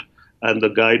suit and the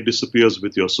guy disappears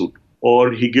with your suit,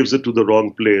 or he gives it to the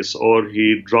wrong place, or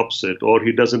he drops it, or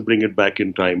he doesn't bring it back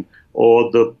in time,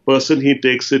 or the person he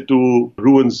takes it to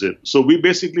ruins it. So we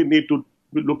basically need to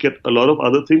look at a lot of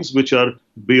other things which are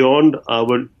beyond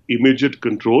our immediate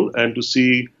control and to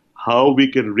see how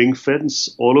we can ring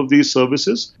fence all of these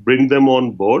services, bring them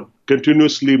on board,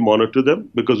 continuously monitor them,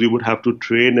 because we would have to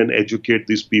train and educate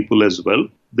these people as well.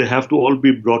 They have to all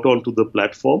be brought onto the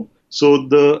platform. So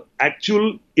the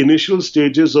actual initial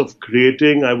stages of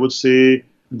creating, I would say,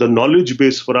 the knowledge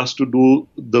base for us to do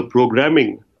the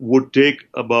programming would take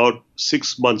about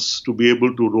 6 months to be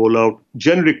able to roll out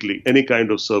generically any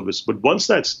kind of service. But once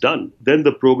that's done, then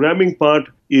the programming part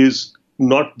is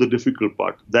not the difficult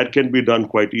part. That can be done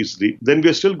quite easily. Then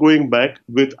we're still going back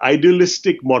with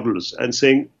idealistic models and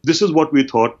saying, this is what we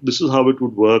thought, this is how it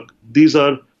would work, these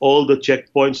are all the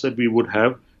checkpoints that we would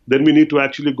have. Then we need to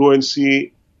actually go and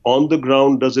see on the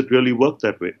ground, does it really work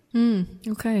that way?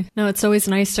 Okay. No, it's always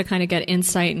nice to kind of get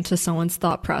insight into someone's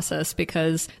thought process,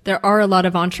 because there are a lot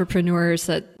of entrepreneurs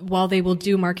that while they will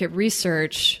do market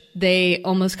research, they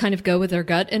almost kind of go with their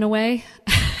gut in a way.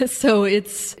 So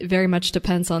it's very much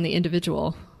depends on the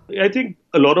individual. I think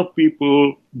a lot of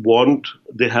people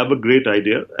they have a great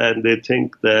idea and they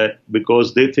think that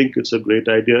because they think it's a great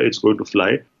idea, it's going to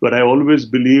fly. But I always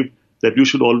believe that you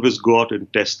should always go out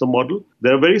and test the model.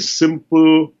 There are very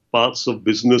simple parts of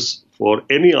business for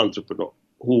any entrepreneur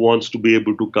who wants to be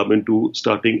able to come into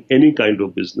starting any kind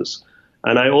of business.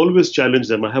 And I always challenge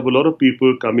them. I have a lot of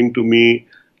people coming to me,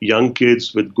 young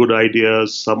kids with good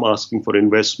ideas, some asking for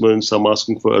investment, some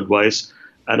asking for advice.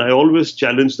 And I always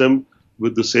challenge them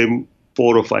with the same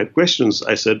 4 or 5 questions.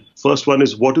 I said, first one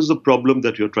is, what is the problem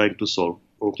that you're trying to solve?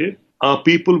 Okay. Are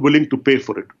people willing to pay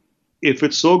for it? If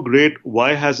it's so great,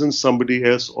 why hasn't somebody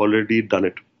else already done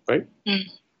it, right?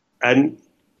 And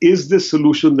is this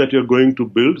solution that you're going to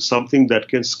build something that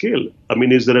can scale? I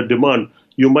mean, is there a demand?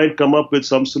 You might come up with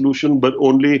some solution, but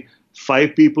only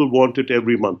 5 people want it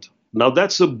every month. Now,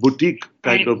 that's a boutique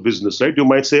kind of business, right? You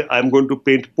might say, I'm going to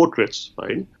paint portraits,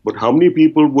 fine. But how many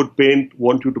people would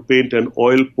want you to paint an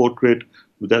oil portrait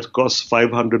that costs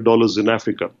 $500 in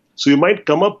Africa? So you might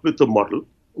come up with a model.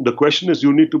 The question is,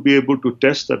 you need to be able to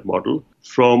test that model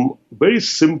from very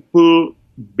simple,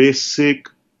 basic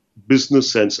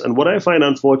business sense. And what I find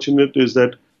unfortunate is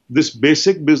that this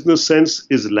basic business sense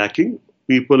is lacking.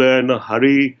 People are in a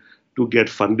hurry to get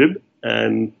funded,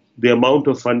 and the amount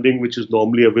of funding which is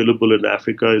normally available in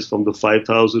Africa is from the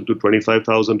 $5,000 to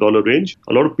 $25,000 range.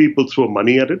 A lot of people throw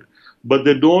money at it, but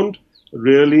they don't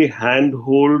really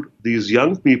handhold these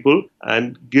young people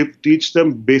and teach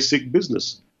them basic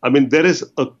business. I mean, there is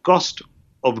a cost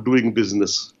of doing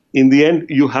business. In the end,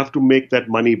 you have to make that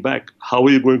money back. How are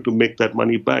you going to make that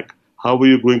money back? How are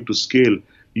you going to scale?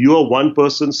 You are one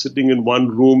person sitting in one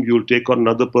room, you'll take on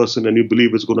another person and you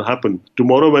believe it's going to happen.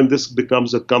 Tomorrow, when this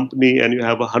becomes a company and you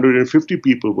have 150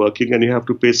 people working and you have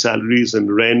to pay salaries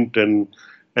and rent and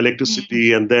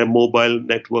electricity and their mobile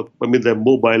network, their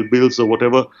mobile bills or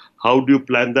whatever, how do you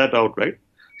plan that out, right?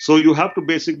 So you have to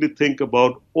basically think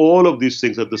about all of these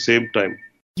things at the same time.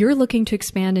 You're looking to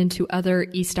expand into other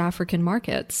East African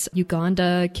markets,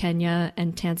 Uganda, Kenya,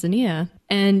 and Tanzania.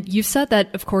 And you've said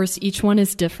that, of course, each one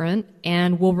is different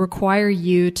and will require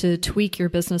you to tweak your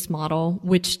business model,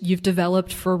 which you've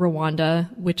developed for Rwanda,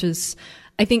 which is,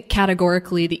 I think,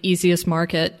 categorically the easiest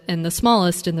market and the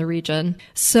smallest in the region.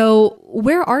 So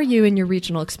where are you in your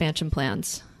regional expansion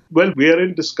plans? Well, we are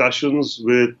in discussions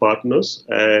with partners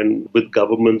and with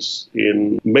governments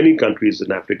in many countries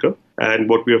in Africa. And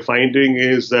what we are finding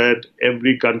is that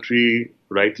every country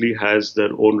rightly has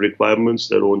their own requirements,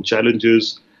 their own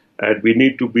challenges, and we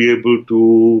need to be able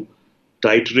to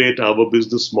titrate our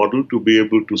business model to be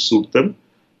able to suit them.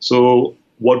 So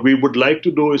what we would like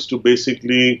to do is to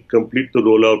basically complete the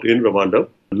rollout in Rwanda,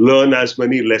 learn as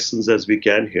many lessons as we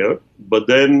can here, but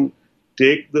then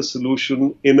take the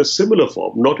solution in a similar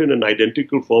form, not in an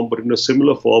identical form, but in a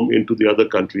similar form into the other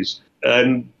countries.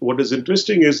 And what is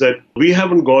interesting is that we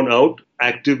haven't gone out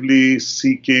actively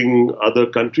seeking other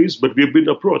countries, but we've been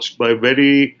approached by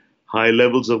very high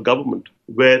levels of government,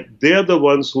 where they are the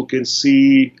ones who can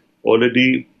see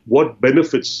already what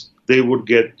benefits they would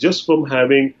get just from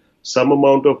having some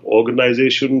amount of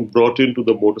organization brought into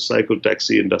the motorcycle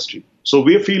taxi industry. So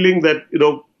we're feeling that,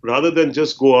 rather than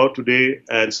just go out today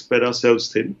and spread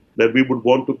ourselves thin, that we would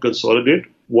want to consolidate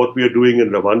what we are doing in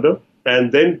Rwanda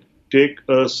and then take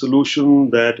a solution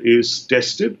that is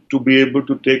tested to be able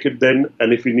to take it then,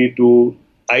 and if we need to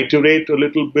iterate a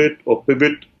little bit or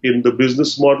pivot in the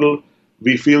business model,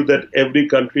 we feel that every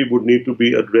country would need to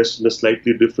be addressed in a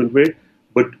slightly different way.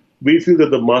 But we feel that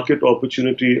the market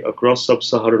opportunity across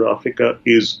sub-Saharan Africa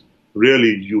is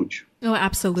really huge. Oh,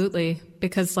 absolutely.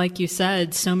 Because like you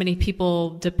said, so many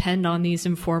people depend on these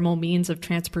informal means of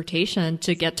transportation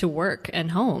to get to work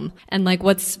and home. And like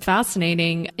what's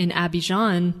fascinating in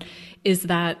Abidjan is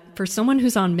that for someone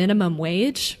who's on minimum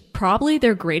wage, probably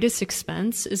their greatest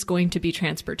expense is going to be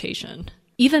transportation.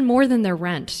 Even more than their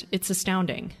rent. It's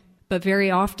astounding. But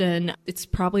very often, it's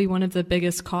probably one of the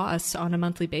biggest costs on a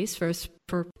monthly basis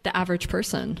for the average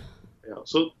person. Yeah,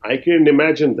 so I can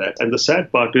imagine that. And the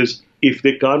sad part is, if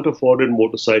they can't afford a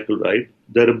motorcycle ride,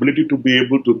 their ability to be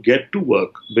able to get to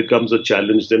work becomes a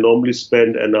challenge. They normally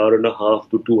spend an hour and a half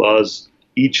to 2 hours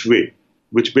each way,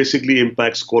 which basically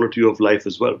impacts quality of life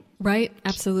as well. Right,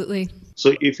 absolutely.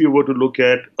 So if you were to look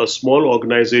at a small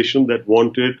organization that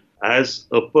wanted as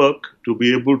a perk to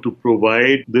be able to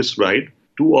provide this ride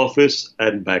to office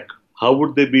and back, how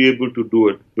would they be able to do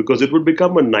it? Because it would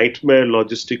become a nightmare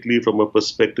logistically from a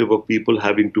perspective of people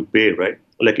having to pay, right?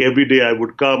 Like every day I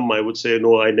would come, I would say,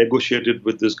 no, I negotiated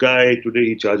with this guy. Today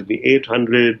he charged me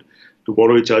 800.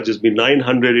 Tomorrow he charges me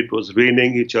 900. It was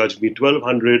raining. He charged me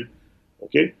 1200.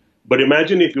 Okay. But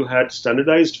imagine if you had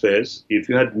standardized fares, if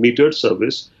you had metered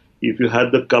service, if you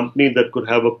had the company that could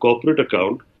have a corporate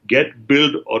account, get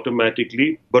billed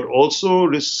automatically, but also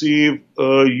receive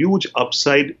a huge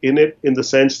upside in it, in the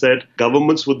sense that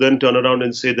governments would then turn around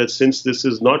and say that since this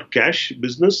is not cash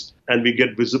business and we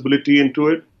get visibility into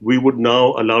it, we would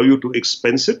now allow you to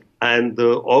expense it. And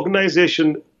the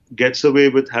organization gets away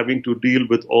with having to deal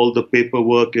with all the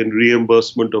paperwork and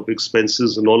reimbursement of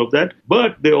expenses and all of that.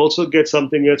 But they also get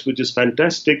something else which is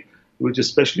fantastic, which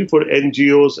especially for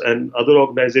NGOs and other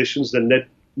organizations that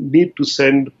need to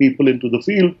send people into the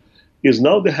field, is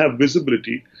now they have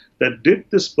visibility that did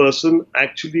this person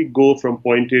actually go from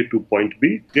point A to point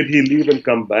B? Did he leave and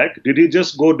come back? Did he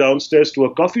just go downstairs to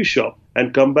a coffee shop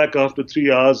and come back after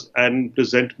 3 hours and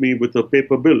present me with a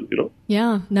paper bill,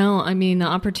 Yeah, no, I mean, the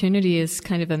opportunity is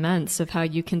kind of immense of how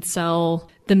you can sell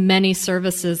the many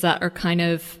services that are kind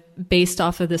of based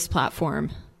off of this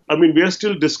platform. I mean, we are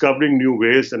still discovering new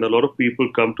ways, and a lot of people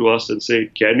come to us and say,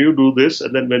 can you do this?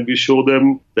 And then when we show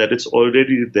them that it's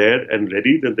already there and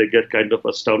ready, then they get kind of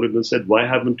astounded and said, why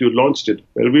haven't you launched it?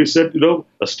 Well, we said,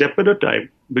 a step at a time,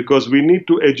 because we need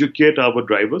to educate our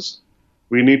drivers.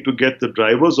 We need to get the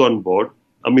drivers on board.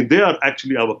 I mean, they are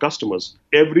actually our customers.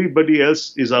 Everybody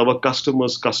else is our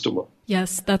customer's customer.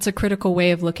 Yes, that's a critical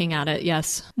way of looking at it.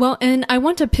 Yes. Well, and I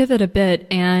want to pivot a bit,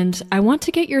 and I want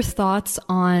to get your thoughts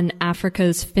on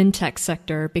Africa's fintech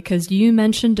sector, because you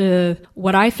mentioned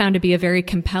what I found to be a very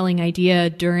compelling idea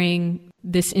during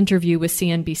this interview with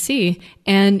CNBC.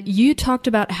 And you talked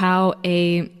about how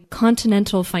a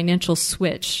continental financial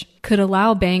switch could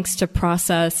allow banks to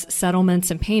process settlements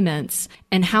and payments,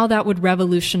 and how that would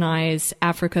revolutionize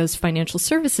Africa's financial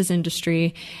services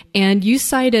industry. And you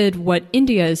cited what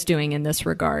India is doing in this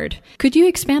regard. Could you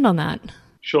expand on that?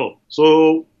 Sure.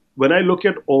 So when I look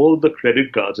at all the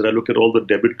credit cards and I look at all the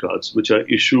debit cards which are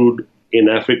issued in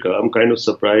Africa, I'm kind of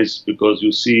surprised, because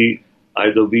you see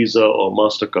either Visa or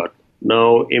MasterCard.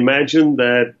 Now, imagine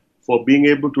that for being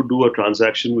able to do a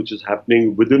transaction which is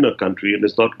happening within a country and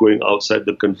is not going outside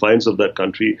the confines of that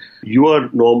country, you are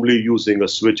normally using a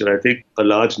switch. And I think a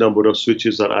large number of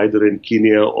switches are either in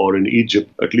Kenya or in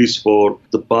Egypt, at least for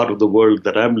the part of the world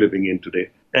that I'm living in today.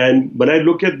 And when I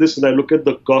look at this and I look at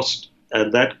the cost,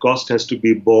 and that cost has to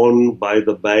be borne by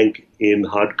the bank in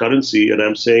hard currency, and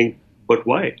I'm saying, but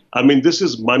why? I mean, this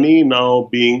is money now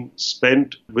being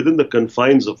spent within the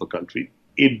confines of a country.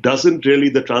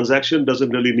 The transaction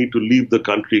doesn't really need to leave the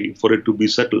country for it to be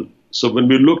settled. So when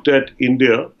we looked at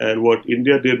India, and what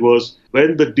India did was,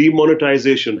 when the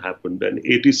demonetization happened and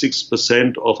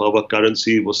 86% of our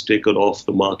currency was taken off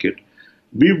the market,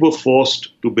 we were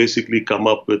forced to basically come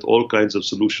up with all kinds of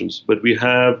solutions. But we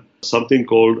have something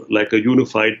called like a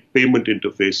unified payment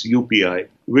interface, UPI,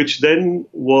 which then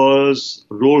was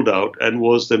rolled out and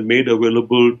was then made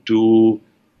available to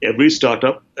every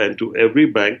startup and to every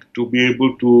bank to be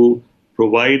able to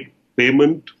provide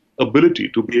payment ability,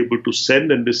 to be able to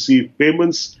send and receive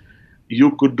payments.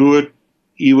 You could do it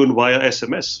even via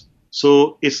SMS.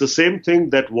 So it's the same thing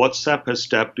that WhatsApp has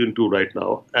tapped into right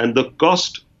now. And the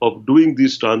cost of doing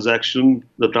these transactions,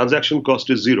 the transaction cost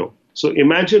is zero. So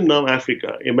imagine now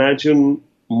Africa, imagine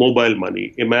mobile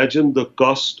money, imagine the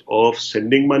cost of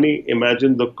sending money,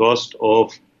 imagine the cost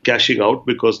of cashing out,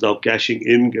 because now cashing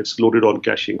in gets loaded on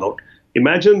cashing out.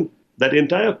 Imagine that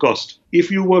entire cost.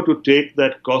 If you were to take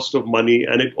that cost of money,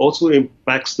 and it also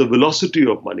impacts the velocity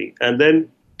of money, and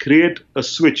then create a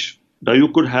switch. Now you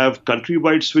could have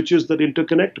countrywide switches that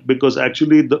interconnect, because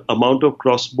actually the amount of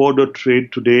cross-border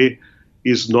trade today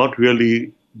is not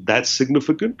really that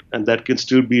significant, and that can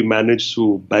still be managed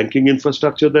through banking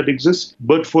infrastructure that exists.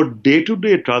 But for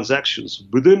day-to-day transactions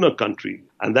within a country,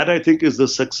 and that I think is the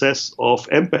success of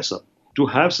M-Pesa, to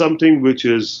have something which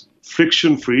is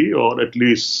friction-free or at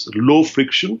least low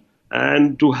friction,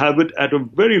 and to have it at a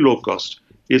very low cost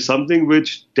is something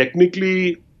which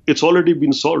technically it's already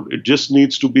been solved. It just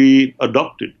needs to be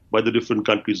adopted by the different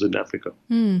countries in Africa.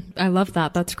 I love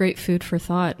that. That's great food for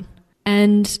thought.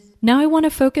 And now I want to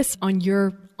focus on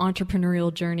your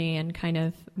entrepreneurial journey and kind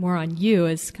of more on you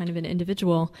as kind of an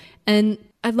individual. And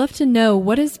I'd love to know,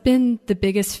 what has been the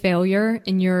biggest failure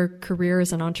in your career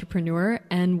as an entrepreneur,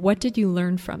 and what did you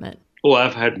learn from it? Oh,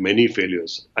 I've had many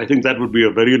failures. I think that would be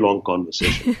a very long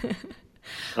conversation.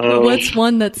 What's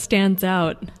one that stands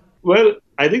out? Well,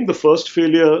 I think the first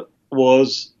failure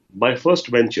was my first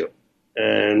venture.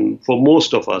 And for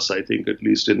most of us, I think, at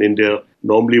least in India,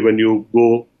 normally when you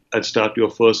go and start your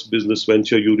first business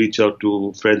venture, you reach out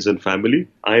to friends and family.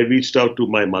 I reached out to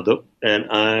my mother, and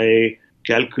I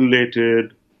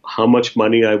calculated how much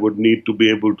money I would need to be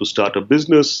able to start a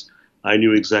business. I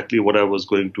knew exactly what I was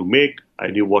going to make. I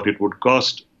knew what it would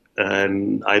cost.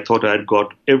 And I thought I had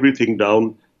got everything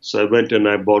down. So I went and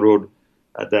I borrowed,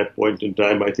 at that point in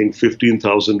time, I think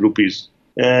 15,000 rupees.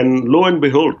 And lo and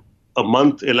behold, a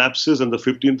month elapses and the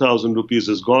 15,000 rupees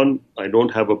is gone. I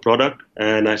don't have a product,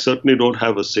 and I certainly don't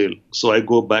have a sale. So I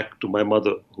go back to my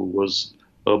mother, who was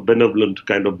a benevolent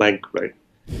kind of bank, right?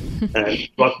 And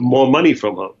got more money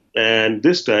from her. And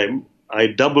this time I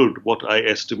doubled what I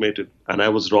estimated, and I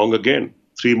was wrong again.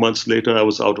 3 months later, I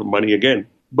was out of money again.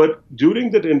 But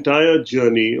during that entire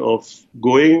journey of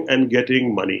going and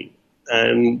getting money,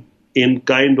 and in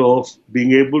kind of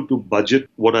being able to budget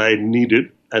what I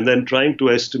needed, and then trying to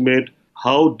estimate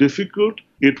how difficult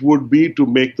it would be to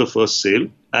make the first sale,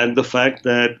 and the fact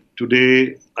that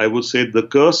today, I would say the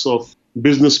curse of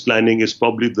business planning is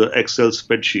probably the Excel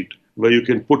spreadsheet, where you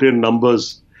can put in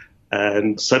numbers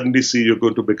and suddenly see you're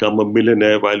going to become a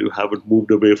millionaire while you haven't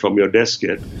moved away from your desk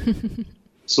yet.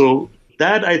 So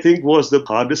that, I think, was the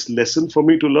hardest lesson for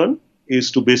me to learn,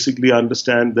 is to basically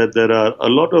understand that there are a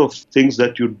lot of things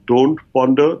that you don't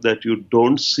ponder, that you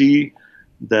don't see,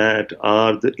 that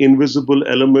are the invisible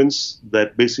elements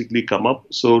that basically come up.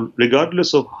 So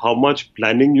regardless of how much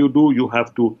planning you do, you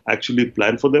have to actually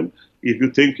plan for them. If you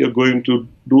think you're going to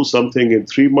do something in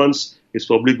 3 months, it's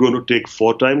probably going to take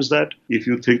 4 times that. If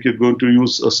you think you're going to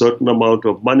use a certain amount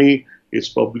of money, it's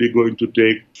probably going to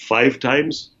take 5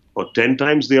 times or 10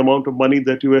 times the amount of money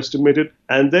that you estimated.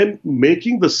 And then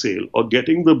making the sale or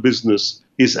getting the business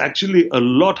is actually a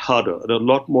lot harder and a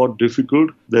lot more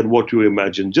difficult than what you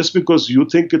imagine. Just because you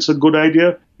think it's a good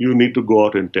idea, you need to go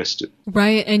out and test it.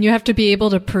 Right. And you have to be able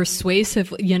to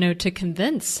to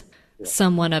convince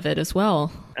someone of it as well.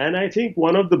 And I think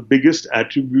one of the biggest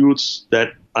attributes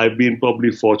that I've been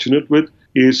probably fortunate with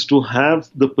is to have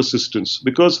the persistence,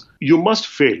 because you must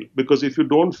fail, because if you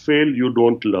don't fail, you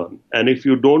don't learn. And if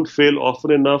you don't fail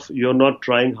often enough, you're not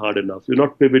trying hard enough. You're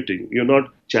not pivoting. You're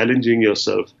not challenging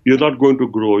yourself. You're not going to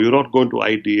grow. You're not going to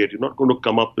ideate. You're not going to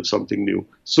come up with something new.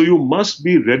 So you must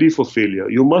be ready for failure.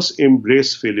 You must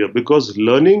embrace failure, because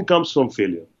learning comes from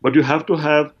failure. But you have to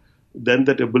have then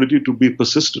that ability to be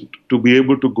persistent, to be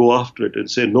able to go after it and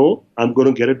say, no, I'm going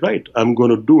to get it right. I'm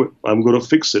going to do it. I'm going to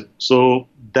fix it. So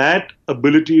that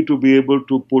ability to be able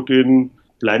to put in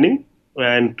planning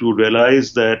and to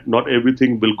realize that not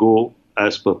everything will go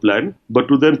as per plan, but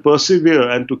to then persevere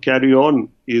and to carry on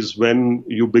is when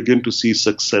you begin to see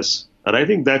success. And I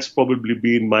think that's probably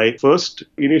been my first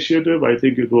initiative. I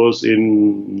think it was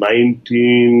in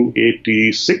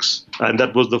 1986. And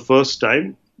that was the first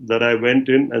time that I went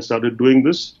in and started doing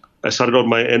this. I started on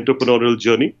my entrepreneurial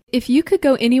journey. If you could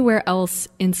go anywhere else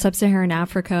in sub-Saharan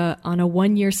Africa on a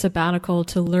 1-year sabbatical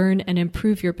to learn and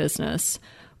improve your business,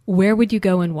 where would you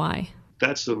go and why?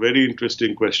 That's a very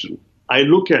interesting question. I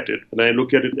look at it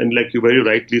and like you very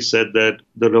rightly said, that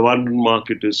the Rwandan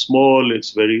market is small, it's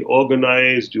very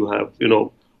organized, you have,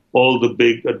 all the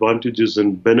big advantages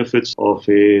and benefits of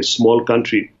a small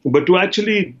country. But to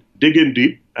actually dig in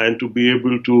deep and to be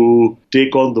able to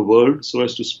take on the world, so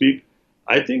as to speak,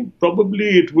 I think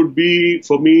probably it would be,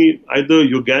 for me, either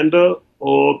Uganda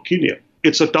or Kenya.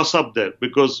 It's a toss-up there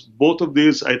because both of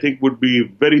these, I think, would be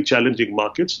very challenging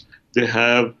markets. They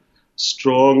have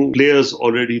strong players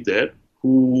already there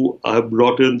who have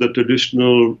brought in the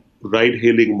traditional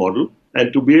ride-hailing model.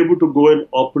 And to be able to go and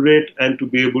operate and to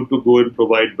be able to go and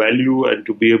provide value and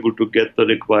to be able to get the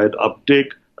required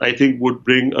uptake, I think would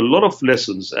bring a lot of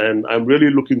lessons. And I'm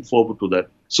really looking forward to that.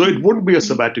 So it wouldn't be a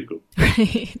sabbatical.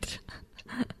 Right.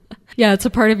 Yeah, it's a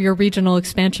part of your regional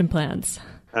expansion plans.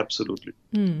 Absolutely.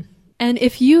 And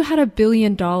if you had $1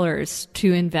 billion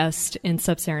to invest in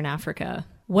sub-Saharan Africa,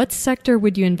 what sector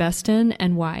would you invest in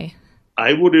and why?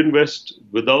 I would invest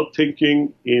without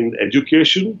thinking in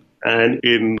education and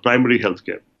in primary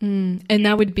healthcare. And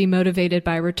that would be motivated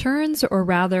by returns or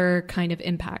rather kind of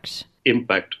impact?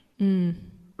 Impact.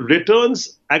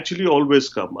 Returns actually always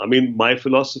come. I mean, my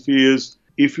philosophy is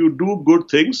if you do good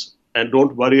things and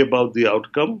don't worry about the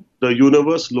outcome, the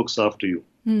universe looks after you.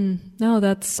 No,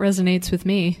 that resonates with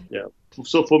me. Yeah.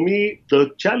 So for me,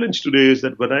 the challenge today is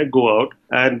that when I go out,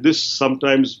 and this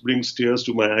sometimes brings tears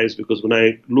to my eyes because when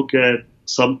I look at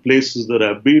some places that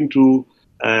I've been to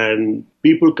and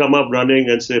people come up running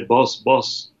and say, boss,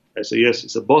 I say, yes,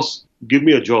 it's a boss, give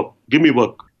me a job, give me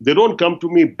work. They don't come to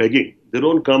me begging. They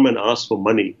don't come and ask for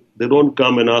money. They don't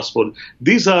come and ask for,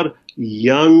 these are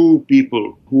young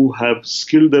people who have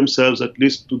skilled themselves at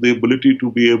least to the ability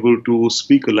to be able to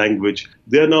speak a language.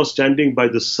 They are now standing by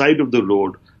the side of the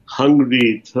road,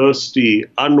 hungry, thirsty,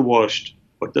 unwashed,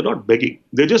 but they're not begging.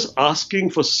 They're just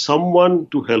asking for someone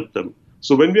to help them.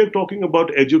 So when we are talking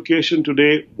about education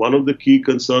today, one of the key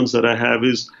concerns that I have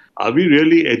is, are we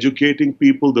really educating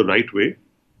people the right way?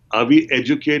 Are we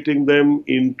educating them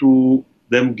into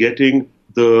them getting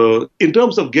in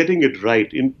terms of getting it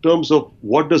right, in terms of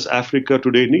what does Africa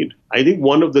today need? I think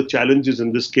one of the challenges,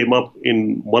 and this came up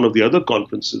in one of the other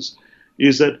conferences,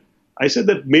 is that I said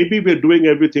that maybe we're doing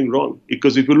everything wrong.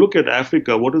 Because if you look at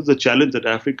Africa, what is the challenge that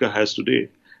Africa has today?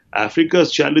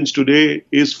 Africa's challenge today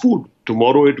is food.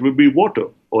 Tomorrow it will be water,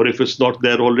 or if it's not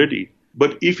there already.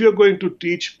 But if you're going to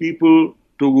teach people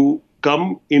to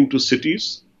come into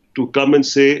cities, to come and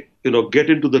say, get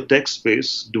into the tech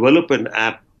space, develop an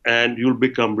app, and you'll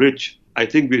become rich, I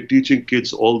think we're teaching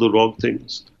kids all the wrong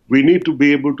things. We need to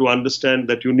be able to understand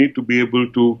that you need to be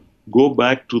able to go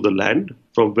back to the land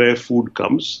from where food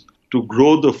comes, to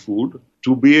grow the food,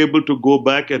 to be able to go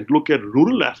back and look at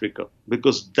rural Africa,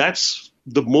 because that's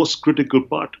the most critical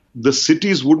part. The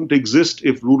cities wouldn't exist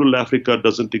if rural Africa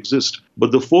doesn't exist.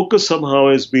 But the focus somehow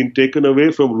has been taken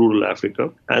away from rural Africa,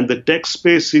 and the tech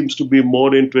space seems to be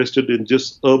more interested in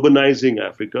just urbanizing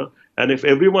Africa. And if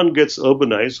everyone gets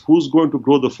urbanized, who's going to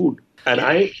grow the food? And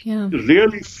I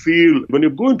really feel when you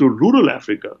go into rural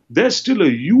Africa, there's still a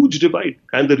huge divide.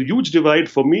 And the huge divide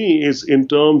for me is in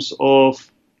terms of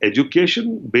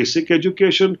education, basic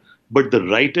education, but the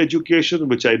right education,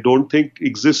 which I don't think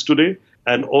exists today.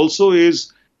 And also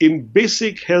is in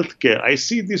basic healthcare. I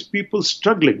see these people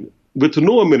struggling with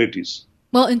no amenities.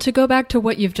 Well, and to go back to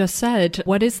what you've just said,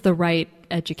 what is the right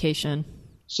education?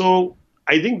 So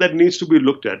I think that needs to be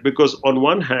looked at because on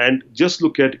one hand, just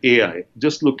look at AI,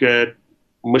 just look at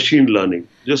machine learning,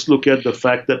 just look at the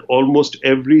fact that almost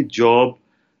every job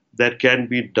that can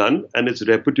be done and it's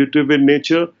repetitive in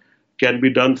nature can be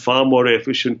done far more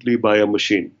efficiently by a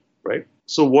machine, right?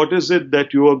 So what is it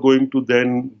that you are going to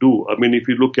then do? I mean, if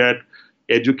you look at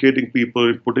educating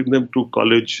people, putting them to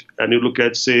college, and you look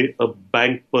at, say, a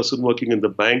bank person working in the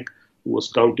bank who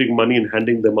was counting money and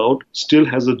handing them out, still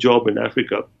has a job in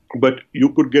Africa. But you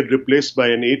could get replaced by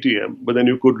an ATM, but then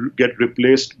you could get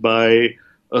replaced by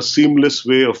a seamless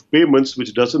way of payments,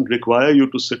 which doesn't require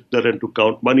you to sit there and to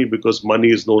count money because money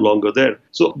is no longer there.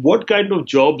 So what kind of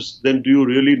jobs then do you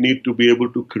really need to be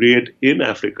able to create in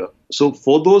Africa? So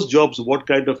for those jobs, what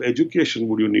kind of education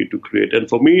would you need to create? And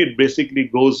for me, it basically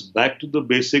goes back to the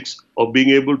basics of being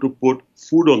able to put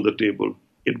food on the table.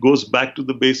 It goes back to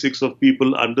the basics of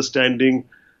people understanding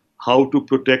how to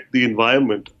protect the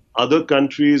environment. Other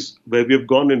countries where we have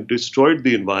gone and destroyed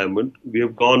the environment, we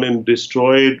have gone and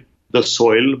destroyed the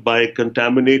soil by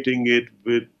contaminating it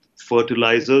with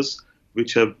fertilizers,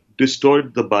 which have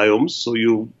destroyed the biomes. So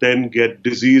you then get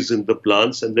disease in the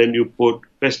plants, and then you put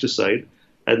pesticide,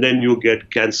 and then you get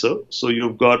cancer. So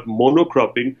you've got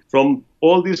monocropping from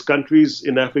all these countries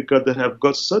in Africa that have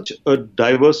got such a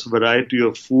diverse variety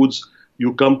of foods.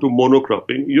 You come to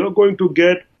monocropping, you're going to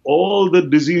get all the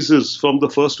diseases from the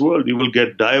first world. You will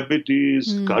get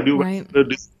diabetes, cardiovascular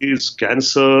disease,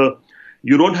 cancer.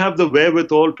 You don't have the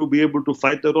wherewithal to be able to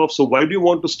fight that off. So why do you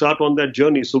want to start on that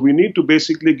journey? So we need to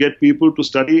basically get people to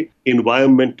study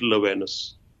environmental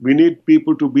awareness. We need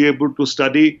people to be able to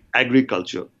study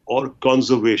agriculture or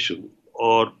conservation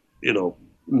or,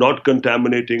 not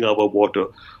contaminating our water.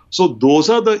 So those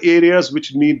are the areas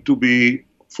which need to be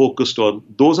focused on.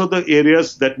 Those are the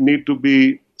areas that need to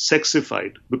be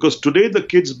sexified. Because today the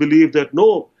kids believe that,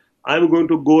 no, I'm going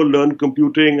to go learn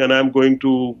computing and I'm going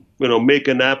to, make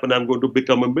an app and I'm going to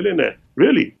become a millionaire.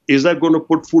 Really? Is that going to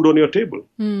put food on your table?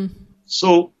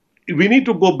 So we need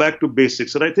to go back to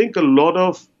basics. And I think a lot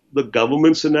of the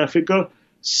governments in Africa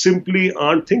simply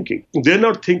aren't thinking. They're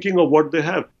not thinking of what they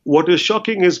have. What is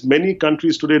shocking is many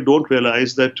countries today don't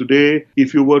realize that today,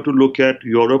 if you were to look at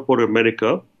Europe or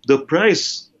America, the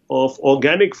price of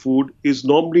organic food is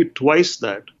normally twice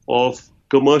that of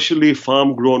commercially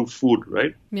farm-grown food,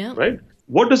 right? Yeah. Right?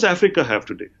 What does Africa have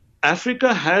today?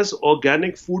 Africa has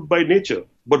organic food by nature.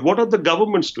 But what are the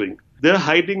governments doing? They're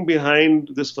hiding behind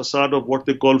this facade of what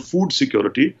they call food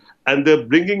security, and they're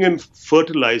bringing in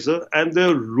fertilizer and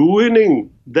they're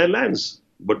ruining their lands.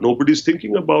 But nobody's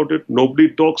thinking about it. Nobody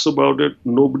talks about it.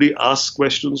 Nobody asks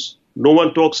questions. No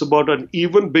one talks about an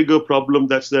even bigger problem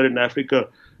that's there in Africa,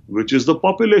 which is the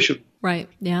population. Right,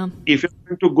 yeah. If you're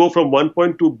going to go from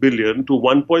 1.2 billion to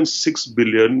 1.6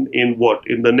 billion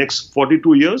in the next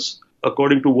 42 years,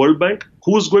 according to World Bank,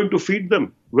 who's going to feed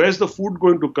them? Where's the food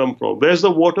going to come from? Where's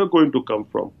the water going to come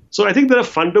from? So I think there are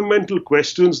fundamental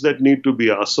questions that need to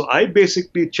be asked. So I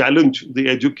basically challenge the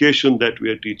education that we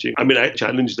are teaching. I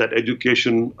challenge that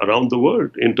education around the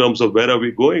world in terms of where are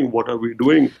we going? What are we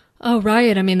doing? Oh,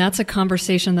 right. That's a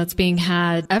conversation that's being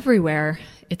had everywhere.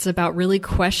 It's about really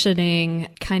questioning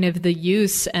kind of the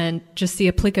use and just the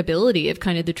applicability of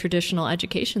kind of the traditional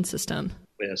education system.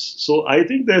 Yes. So I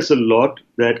think there's a lot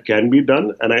that can be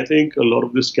done. And I think a lot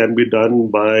of this can be done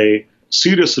by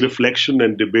serious reflection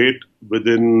and debate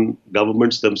within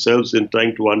governments themselves in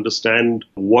trying to understand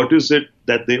what is it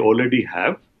that they already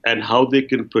have and how they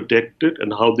can protect it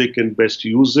and how they can best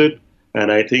use it.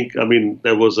 And I think,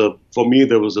 there was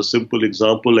a simple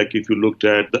example, like if you looked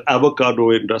at the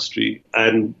avocado industry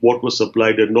and what was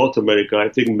supplied in North America, I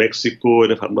think Mexico,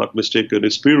 and if I'm not mistaken,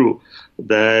 it's Peru,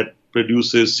 that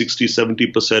produces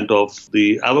 60-70% of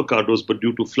the avocados, but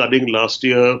due to flooding last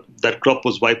year, that crop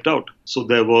was wiped out. So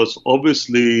there was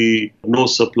obviously no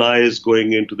supplies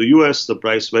going into the US. The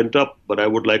price went up. But I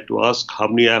would like to ask how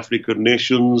many African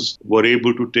nations were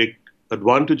able to take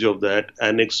advantage of that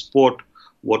and export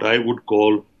what I would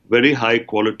call very high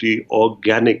quality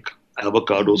organic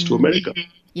avocados to America.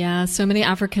 Yeah, so many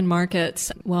African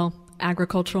markets,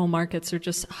 agricultural markets are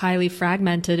just highly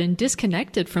fragmented and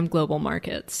disconnected from global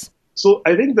markets. So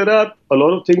I think there are a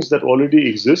lot of things that already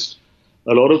exist,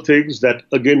 a lot of things that,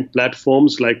 again,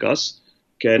 platforms like us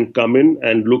can come in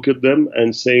and look at them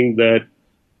and saying that,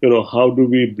 how do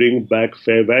we bring back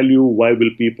fair value? Why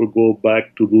will people go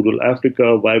back to rural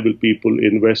Africa? Why will people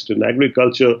invest in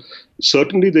agriculture?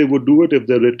 Certainly they would do it if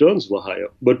their returns were higher.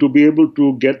 But to be able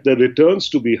to get their returns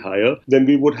to be higher, then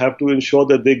we would have to ensure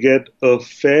that they get a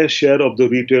fair share of the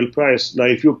retail price. Now,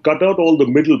 if you cut out all the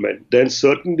middlemen, then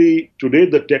certainly today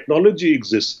the technology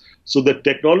exists. So the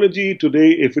technology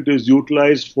today, if it is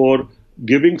utilized for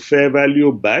giving fair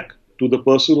value back to the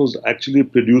person who's actually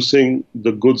producing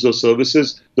the goods or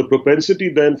services, the propensity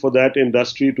then for that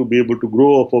industry to be able to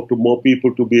grow or for more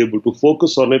people to be able to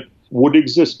focus on it would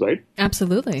exist, right?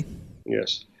 Absolutely.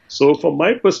 Yes. So from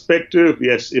my perspective,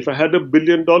 yes, if I had $1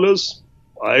 billion,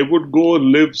 I would go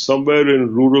live somewhere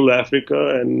in rural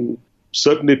Africa and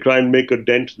certainly try and make a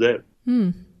dent there.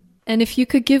 And if you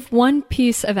could give one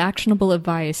piece of actionable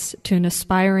advice to an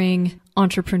aspiring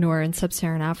entrepreneur in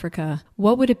sub-Saharan Africa,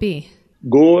 what would it be?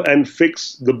 Go and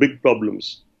fix the big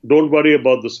problems. Don't worry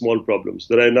about the small problems.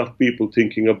 There are enough people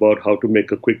thinking about how to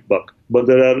make a quick buck. But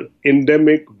there are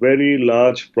endemic, very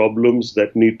large problems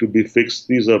that need to be fixed.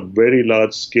 These are very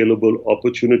large, scalable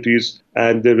opportunities,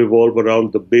 and they revolve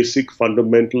around the basic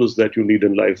fundamentals that you need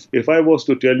in life. If I was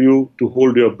to tell you to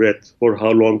hold your breath, for how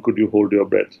long could you hold your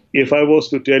breath? If I was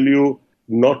to tell you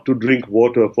not to drink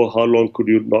water, for how long could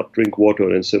you not drink water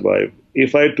and survive?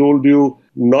 If I told you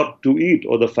not to eat,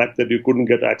 or the fact that you couldn't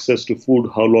get access to food,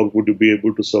 how long would you be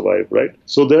able to survive, right?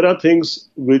 So there are things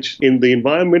which in the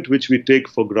environment which we take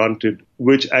for granted,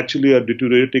 which actually are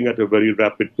deteriorating at a very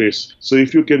rapid pace. So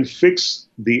if you can fix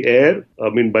the air,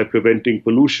 by preventing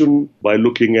pollution, by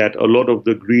looking at a lot of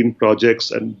the green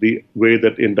projects and the way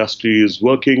that industry is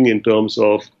working in terms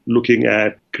of looking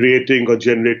at creating or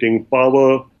generating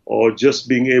power, or just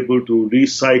being able to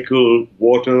recycle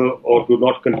water or to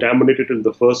not contaminate it in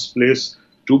the first place.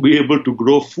 to be able to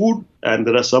grow food. And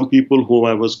there are some people whom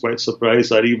I was quite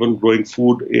surprised are even growing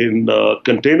food in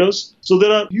containers. So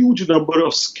there are a huge number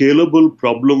of scalable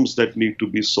problems that need to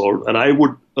be solved. And I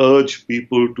would urge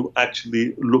people to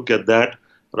actually look at that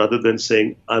rather than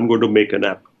saying, I'm going to make an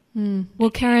app. Well,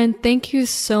 Karan, thank you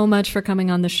so much for coming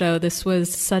on the show. This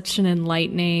was such an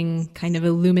enlightening, kind of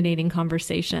illuminating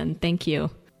conversation. Thank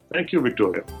you. Thank you,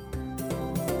 Victoria.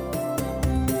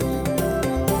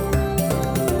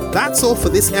 That's all for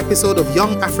this episode of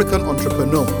Young African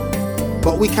Entrepreneur.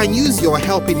 But we can use your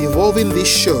help in evolving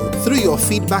this show through your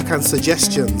feedback and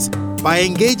suggestions by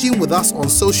engaging with us on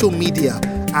social media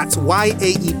at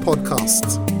YAE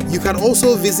Podcast. You can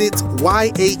also visit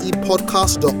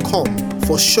yaepodcast.com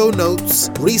for show notes,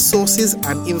 resources,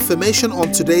 and information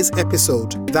on today's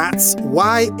episode. That's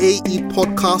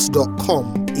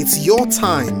yaepodcast.com. It's your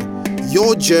time,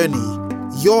 your journey,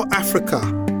 your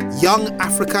Africa. Young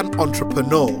African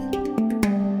Entrepreneur.